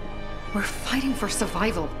 We're fighting for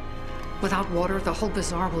survival. Without water, the whole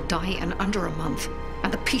bazaar will die in under a month.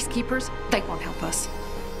 And the Peacekeepers, they won't help us.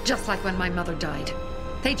 Just like when my mother died.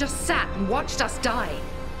 They just sat and watched us die.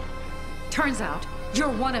 Turns out, you're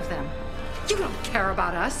one of them. You don't care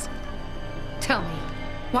about us. Tell me,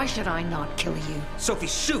 why should I not kill you? Sophie,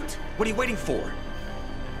 shoot! What are you waiting for?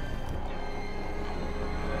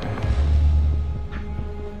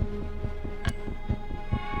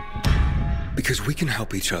 Because we can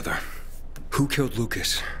help each other. Who killed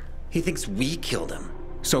Lucas? He thinks we killed him.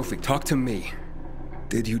 Sophie, talk to me.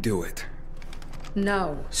 Did you do it?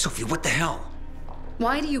 No. Sophie, what the hell?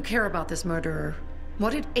 Why do you care about this murderer?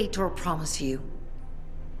 What did Aitor promise you?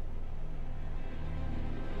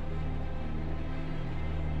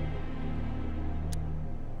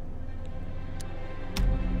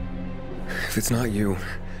 If it's not you,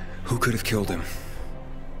 who could have killed him?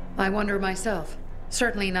 I wonder myself.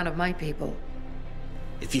 Certainly none of my people.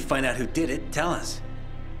 If you find out who did it, tell us.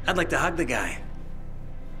 I'd like to hug the guy.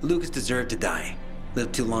 Lucas deserved to die.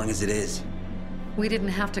 Lived too long as it is. We didn't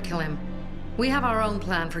have to kill him. We have our own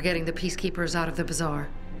plan for getting the Peacekeepers out of the bazaar.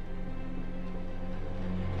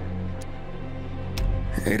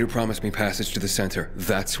 Aitor promised me passage to the center.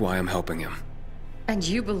 That's why I'm helping him. And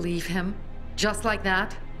you believe him? Just like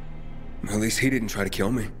that? At least he didn't try to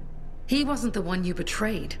kill me. He wasn't the one you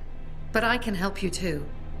betrayed. But I can help you too.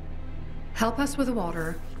 Help us with the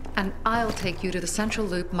water, and I'll take you to the central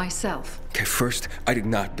loop myself. Okay, first, I did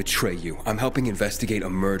not betray you. I'm helping investigate a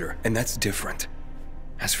murder, and that's different.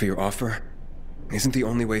 As for your offer, isn't the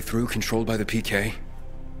only way through controlled by the PK?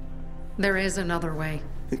 There is another way.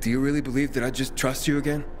 Do you really believe that I'd just trust you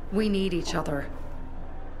again? We need each other.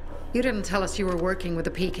 You didn't tell us you were working with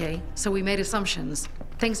the PK, so we made assumptions.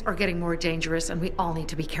 Things are getting more dangerous, and we all need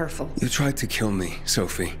to be careful. You tried to kill me,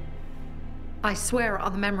 Sophie. I swear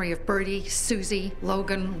on the memory of Birdie, Susie,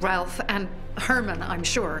 Logan, Ralph, and Herman, I'm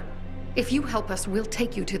sure. If you help us, we'll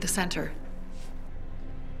take you to the center.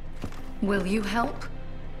 Will you help?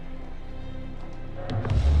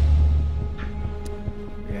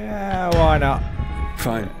 Yeah, why not?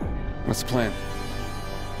 Fine. What's the plan?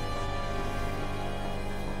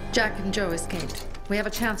 Jack and Joe escaped. We have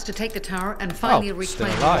a chance to take the tower and finally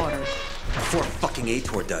reclaim the water. Before fucking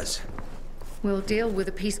Aitor does. We'll deal with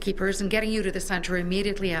the Peacekeepers and getting you to the center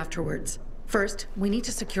immediately afterwards. First, we need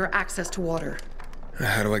to secure access to water.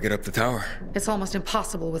 How do I get up the tower? It's almost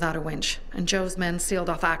impossible without a winch, and Joe's men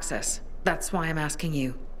sealed off access. That's why I'm asking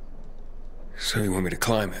you. So you want me to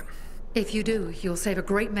climb it? If you do, you'll save a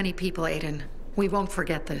great many people, Aiden. We won't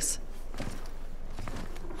forget this.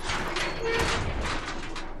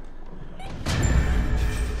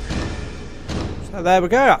 So there we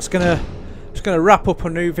go. That's gonna wrap up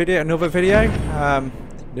another video.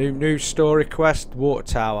 New story quest, water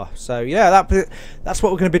tower. So yeah, that's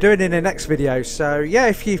what we're going to be doing in the next video. So yeah,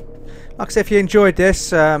 if you, like I said, if you enjoyed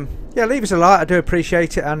this, yeah, leave us a like. I do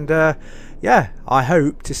appreciate it, and yeah, I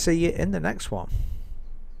hope to see you in the next one.